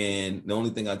 And the only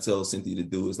thing I tell Cynthia to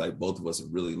do is, like, both of us are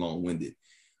really long-winded.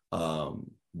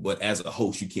 But as a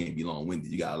host, you can't be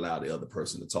long-winded. You got to allow the other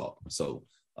person to talk. So,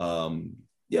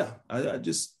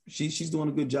 she's doing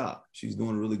a good job. She's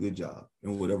doing a really good job.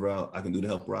 And whatever I can do to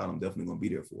help her out, I'm definitely going to be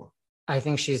there for her. I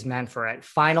think she's meant for it.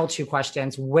 Final two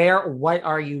questions.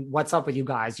 What's up with you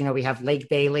guys? We have Lake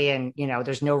Bailey and,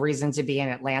 there's no reason to be in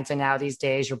Atlanta now these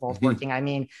days. You're both working. I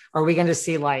mean, are we going to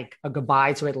see like a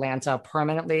goodbye to Atlanta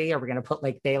permanently? Are we going to put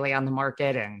Lake Bailey on the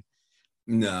market? And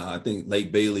no, I think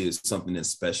Lake Bailey is something that's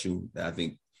special. That I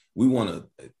think we want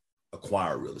to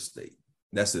acquire real estate.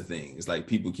 That's the thing. It's like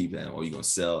people keep saying, oh, you're going to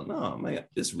sell. No, man,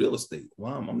 it's real estate.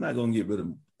 Well, I'm not going to get rid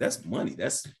of, that's money.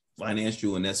 That's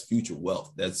financial and that's future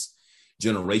wealth.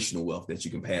 generational wealth that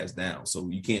you can pass down. So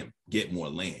you can't get more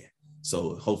land.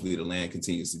 So hopefully the land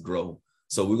continues to grow.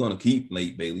 So we're going to keep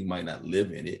Lake Bailey. Might not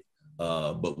live in it,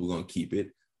 but we're going to keep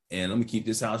it. And I'm going to keep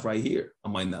this house right here. I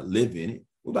might not live in it.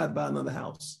 We're about to buy another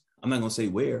house. I'm not going to say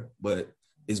where, but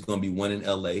it's going to be one in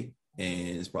LA,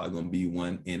 and it's probably going to be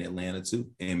one in Atlanta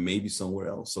too, and maybe somewhere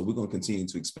else. So we're going to continue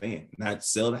to expand, not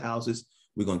sell the houses.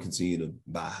 We're going to continue to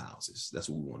buy houses. That's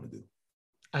what we want to do.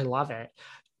 I love it.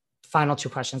 Final two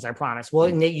questions, I promise. Well,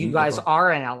 you guys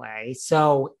are in LA.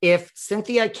 So if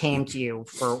Cynthia came to you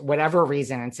for whatever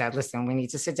reason and said, listen, we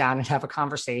need to sit down and have a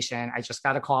conversation. I just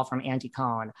got a call from Andy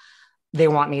Cohen. They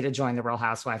want me to join the Real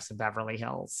Housewives of Beverly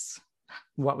Hills.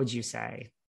 What would you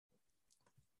say?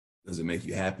 Does it make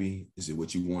you happy? Is it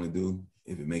what you want to do?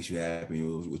 If it makes you happy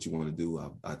and what you want to do,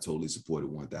 I totally support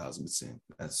it 1,000%.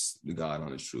 That's the God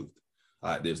honest truth.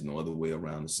 There's no other way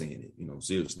around saying it. You know,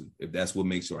 seriously, if that's what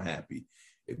makes her happy,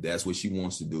 if that's what she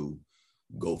wants to do,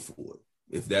 go for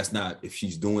it. If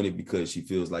she's doing it because she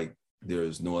feels like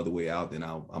there's no other way out, then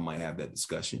I might have that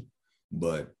discussion.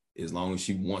 But as long as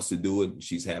she wants to do it,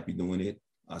 she's happy doing it,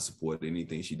 I support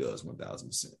anything she does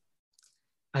 1,000%.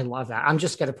 I love that. I'm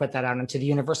just going to put that out into the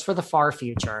universe for the far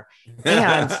future.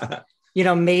 And,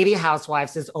 maybe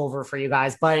Housewives is over for you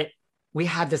guys, but we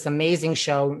had this amazing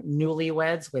show,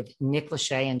 Newlyweds, with Nick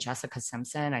Lachey and Jessica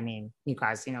Simpson. I mean, you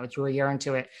guys, you were a year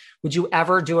into it. Would you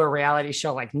ever do a reality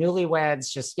show like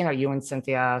Newlyweds? Just, you and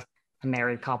Cynthia, a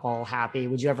married couple, happy.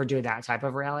 Would you ever do that type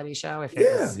of reality show?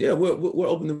 We're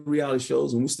open to reality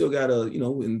shows, and we still got in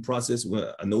the process.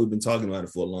 I know we've been talking about it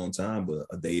for a long time, but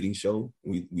a dating show.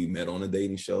 We met on a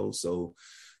dating show, so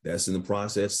that's in the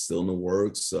process, still in the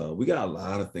works. We got a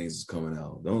lot of things coming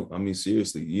out.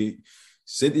 Seriously,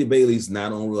 Cynthia Bailey's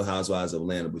not on Real Housewives of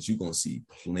Atlanta, but you're gonna see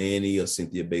plenty of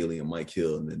Cynthia Bailey and Mike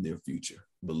Hill in the near future.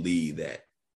 Believe that.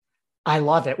 I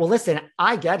love it. Well, listen,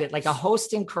 I get it. Like, a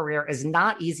hosting career is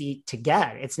not easy to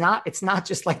get. It's not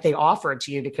just like they offer it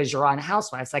to you because you're on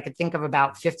Housewives. I could think of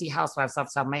about 50 Housewives off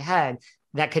the top of my head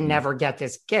that can never get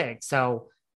this gig. So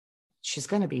she's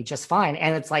going to be just fine.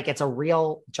 And it's a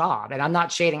real job. And I'm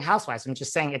not shading Housewives. I'm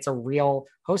just saying it's a real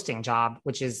hosting job,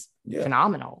 which is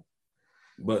phenomenal.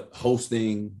 But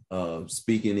hosting,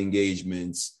 speaking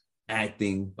engagements,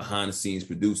 acting, behind the scenes,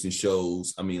 producing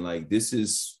shows.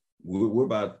 We're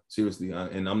about, seriously,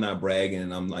 and I'm not bragging,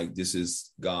 and I'm like, this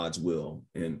is God's will.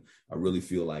 And I really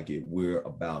feel like we're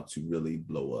about to really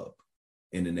blow up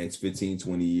in the next 15,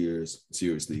 20 years.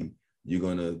 Seriously, you're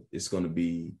going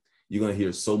to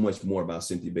hear so much more about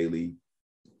Cynthia Bailey,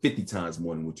 50 times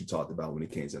more than what you talked about when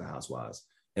it came to the Housewives.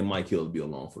 And Mike Hill will be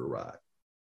along for the ride.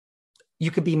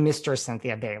 You could be Mr.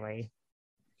 Cynthia Bailey.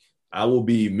 I will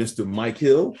be Mr. Mike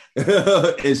Hill,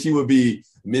 and she will be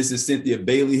Mrs. Cynthia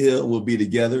Bailey Hill. We'll be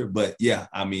together. But yeah,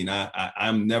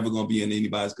 I'm never going to be in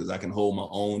anybody's because I can hold my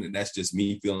own. And that's just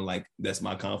me feeling like that's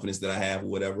my confidence that I have or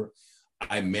whatever.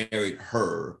 I married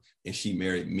her and she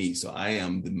married me. So I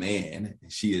am the man.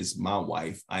 She is my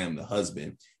wife. I am the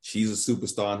husband. She's a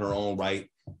superstar in her own right.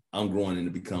 I'm growing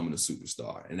into becoming a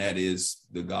superstar. And that is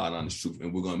the God honest truth.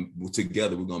 And we're going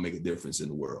to make a difference in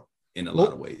the world. In a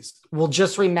lot of ways. Well,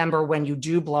 just remember, when you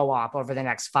do blow up over the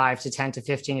next 5 to 10 to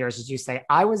 15 years, as you say,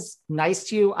 I was nice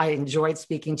to you. I enjoyed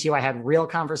speaking to you. I had real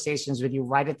conversations with you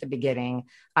right at the beginning.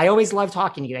 I always love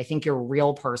talking to you. I think you're a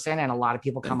real person. And a lot of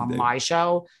people come on my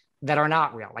show that are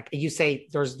not real. Like you say,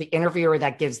 there's the interviewer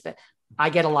that gives I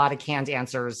get a lot of canned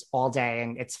answers all day,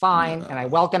 and it's fine. And I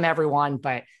welcome everyone,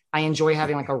 but I enjoy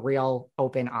having like a real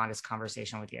open, honest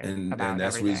conversation with you. And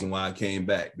that's the reason why I came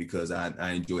back, because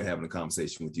I enjoy having a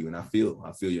conversation with you, and I feel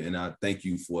you. And I thank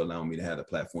you for allowing me to have the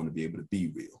platform to be able to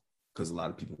be real, because a lot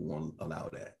of people won't allow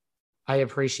that. I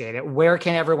appreciate it. Where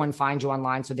can everyone find you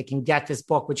online so they can get this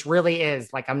book, which really is,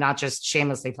 like, I'm not just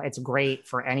shamelessly, it's great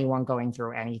for anyone going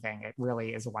through anything. It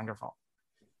really is wonderful.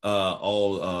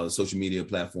 All social media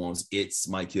platforms. It's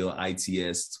Mike Hill,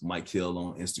 ITS Mike Hill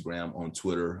on Instagram, on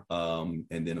Twitter. And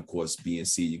then of course,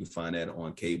 BNC, you can find that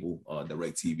on cable,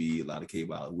 direct TV, a lot of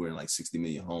cable out. We're in like 60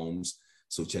 million homes.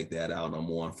 So check that out. I'm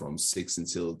on from 6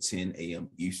 until 10 a.m.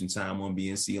 Eastern time on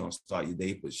BNC on Start Your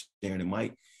Day with Sharon and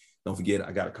Mike. Don't forget,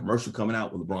 I got a commercial coming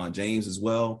out with LeBron James as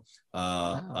well.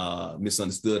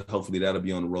 Misunderstood. Hopefully that'll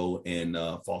be on the road. And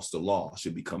Foster Law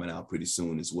should be coming out pretty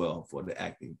soon as well for the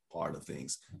acting part of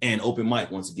things. And open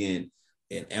mic, once again,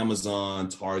 at Amazon,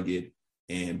 Target,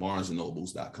 and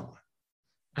BarnesandNobles.com.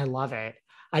 I love it.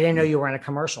 I didn't know you were in a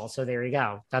commercial. So there you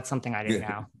go. That's something I didn't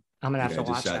know. I'm going to have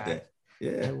to watch that.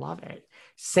 Yeah. I love it.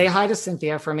 Say hi to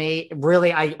Cynthia for me.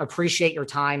 Really, I appreciate your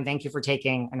time. Thank you for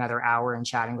taking another hour and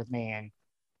chatting with me. And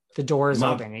the door is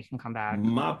open. You can come back.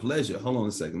 My pleasure. Hold on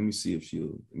a second. Let me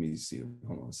see.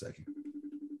 Hold on a second.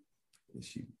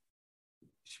 She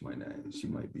might not. She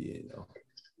might be in though.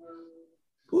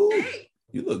 Ooh, hey.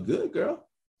 You look good, girl.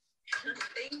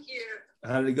 Thank you.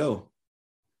 How did it go?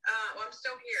 Well, I'm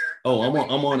still here. Oh,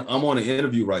 I'm on an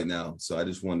interview right now, so I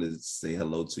just wanted to say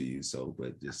hello to you. So,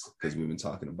 but just because we've been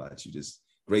talking about you, just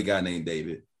great guy named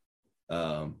David.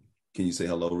 Can you say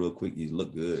hello real quick? You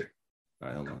look good. All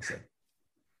right, hold on a second.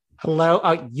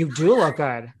 Hello. You do look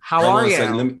good. How are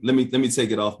you? Let me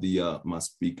take it off the my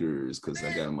speakers because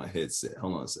I got on my headset.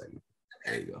 Hold on a second.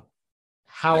 There you go.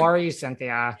 How are you,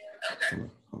 Cynthia? Okay.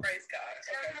 Praise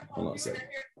God. Hold on a second.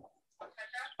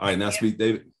 All right, now speak,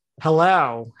 David.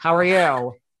 Hello. How are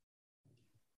you?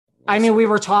 I mean, we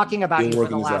were talking about you for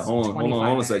the last Hold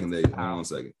on a second, David. Oh. Hold on a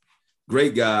second.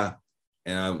 Great guy,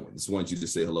 and I just want you to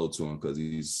say hello to him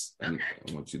because I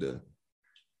want you to.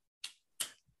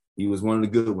 He was one of the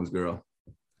good ones, girl.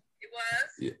 He was?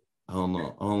 Yeah.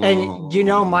 Hold on. And you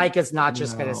know, Mike is not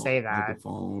just going to say that.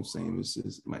 Microphone, same as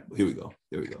this. Here we go.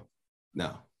 There we go.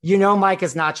 Now. You know, Mike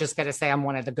is not just going to say I'm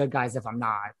one of the good guys if I'm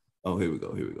not. Oh, here we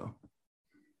go.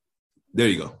 There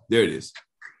you go. There it is.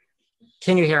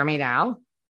 Can you hear me now?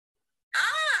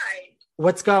 Hi.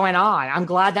 What's going on? I'm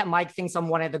glad that Mike thinks I'm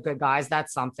one of the good guys.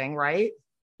 That's something, right?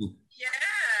 Yeah,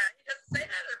 he doesn't say that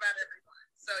about everyone.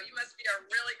 So you must be a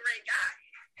really great guy.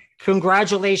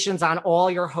 Congratulations on all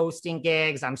your hosting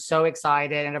gigs. I'm so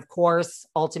excited. And of course,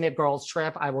 Ultimate Girls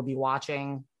Trip, I will be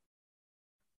watching.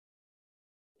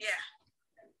 Yeah.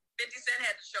 50 Cent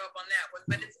had to show up on that one,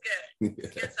 but it's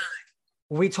good. Good time.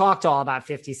 We talked all about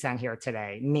 50 Cent here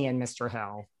today, me and Mr.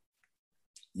 Hill.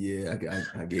 Yeah,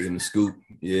 I gave him the scoop.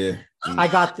 Yeah. I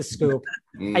got the scoop.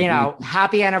 Mm-hmm. You know,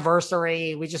 happy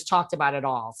anniversary. We just talked about it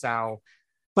all. So,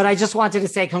 but I just wanted to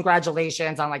say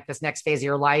congratulations on like this next phase of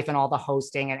your life and all the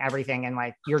hosting and everything. And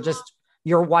like,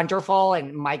 you're wonderful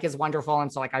and Mike is wonderful.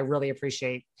 And so like, I really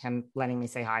appreciate him letting me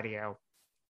say hi to you.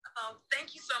 Oh,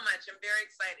 thank you so much. I'm very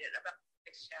excited about the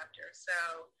next chapter. So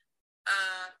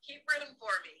keep rooting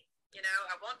for me. You know,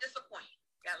 I won't disappoint.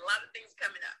 Got a lot of things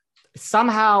coming up.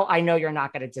 Somehow I know you're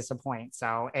not going to disappoint.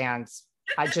 So, and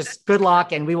I just good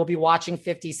luck. And we will be watching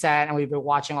 50 Cent and we'll be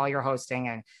watching all your hosting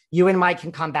and you and Mike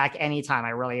can come back anytime. I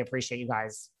really appreciate you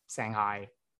guys saying hi.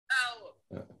 Oh,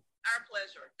 our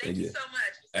pleasure. Thank you so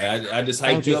much. I just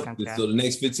hyped you up. Cynthia. So the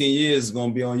next 15 years is going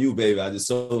to be on you, baby. I just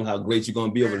told them how great you're going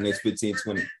to be over the next 15,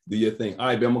 20. Do your thing. All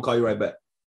right, babe, I'm going to call you right back.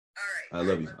 All right.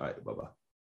 I love you. All right, bye-bye.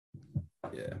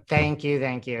 Yeah. Thank you.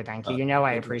 You know,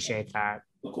 I appreciate that.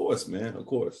 Of course, man. Of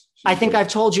course. I think I've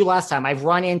told you last time, I've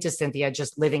run into Cynthia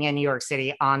just living in New York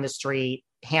City on the street,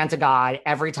 hand to God,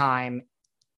 every time.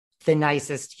 The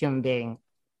nicest human being.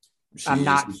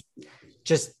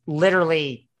 Just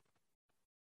literally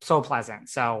so pleasant.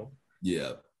 So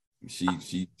yeah,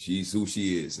 she's who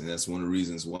she is. And that's one of the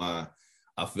reasons why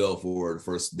I fell for her the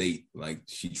first date. Like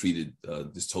she treated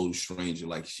this total stranger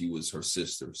like she was her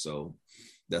sister. So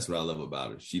that's what I love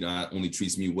about her. She not only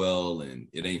treats me well and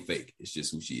it ain't fake. It's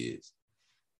just who she is.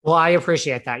 Well, I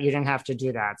appreciate that. You didn't have to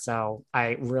do that. So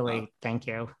I really thank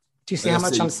you. Do you see how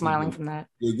much I'm smiling from that?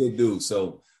 You're a good dude.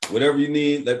 So whatever you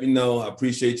need, let me know. I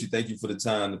appreciate you. Thank you for the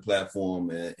time, the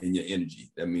platform, and your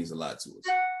energy. That means a lot to us.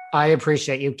 I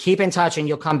appreciate you. Keep in touch and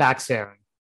you'll come back soon.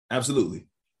 Absolutely.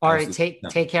 All right. Take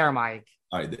care, Mike.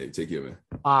 All right, Dave. Take care, man.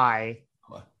 Bye.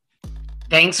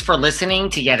 Thanks for listening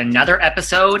to yet another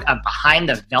episode of Behind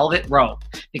the Velvet Rope.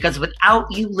 Because without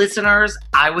you listeners,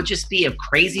 I would just be a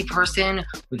crazy person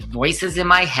with voices in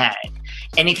my head.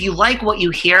 And if you like what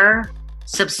you hear,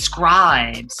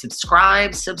 subscribe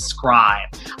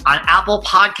on Apple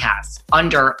Podcasts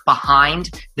under Behind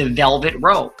the Velvet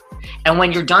Rope. And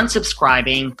when you're done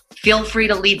subscribing, feel free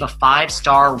to leave a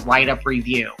 5-star write-up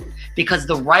review because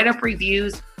the write-up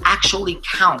reviews actually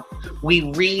count.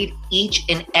 We read each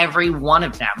and every one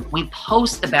of them. We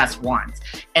post the best ones,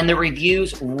 and the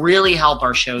reviews really help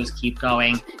our shows keep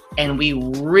going. And we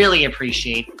really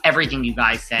appreciate everything you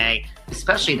guys say,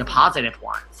 especially the positive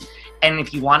ones. And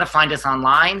if you want to find us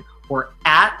online, we're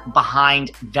at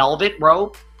Behind Velvet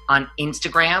Rope on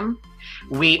Instagram.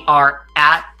 We are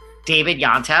at David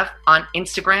Yontef on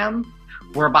Instagram.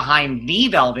 We're Behind the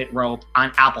Velvet Rope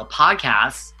on Apple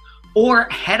Podcasts. Or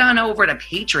head on over to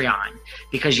Patreon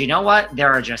because you know what? There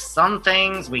are just some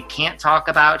things we can't talk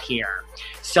about here.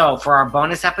 So for our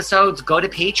bonus episodes, go to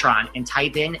Patreon and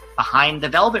type in Behind the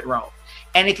Velvet Rope.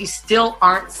 And if you still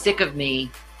aren't sick of me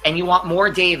and you want more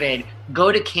David, go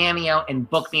to Cameo and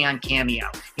book me on Cameo.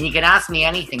 And you can ask me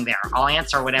anything there. I'll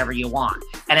answer whatever you want.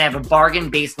 And I have a bargain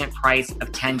basement price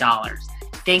of $10.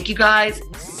 Thank you guys.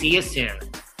 See you soon.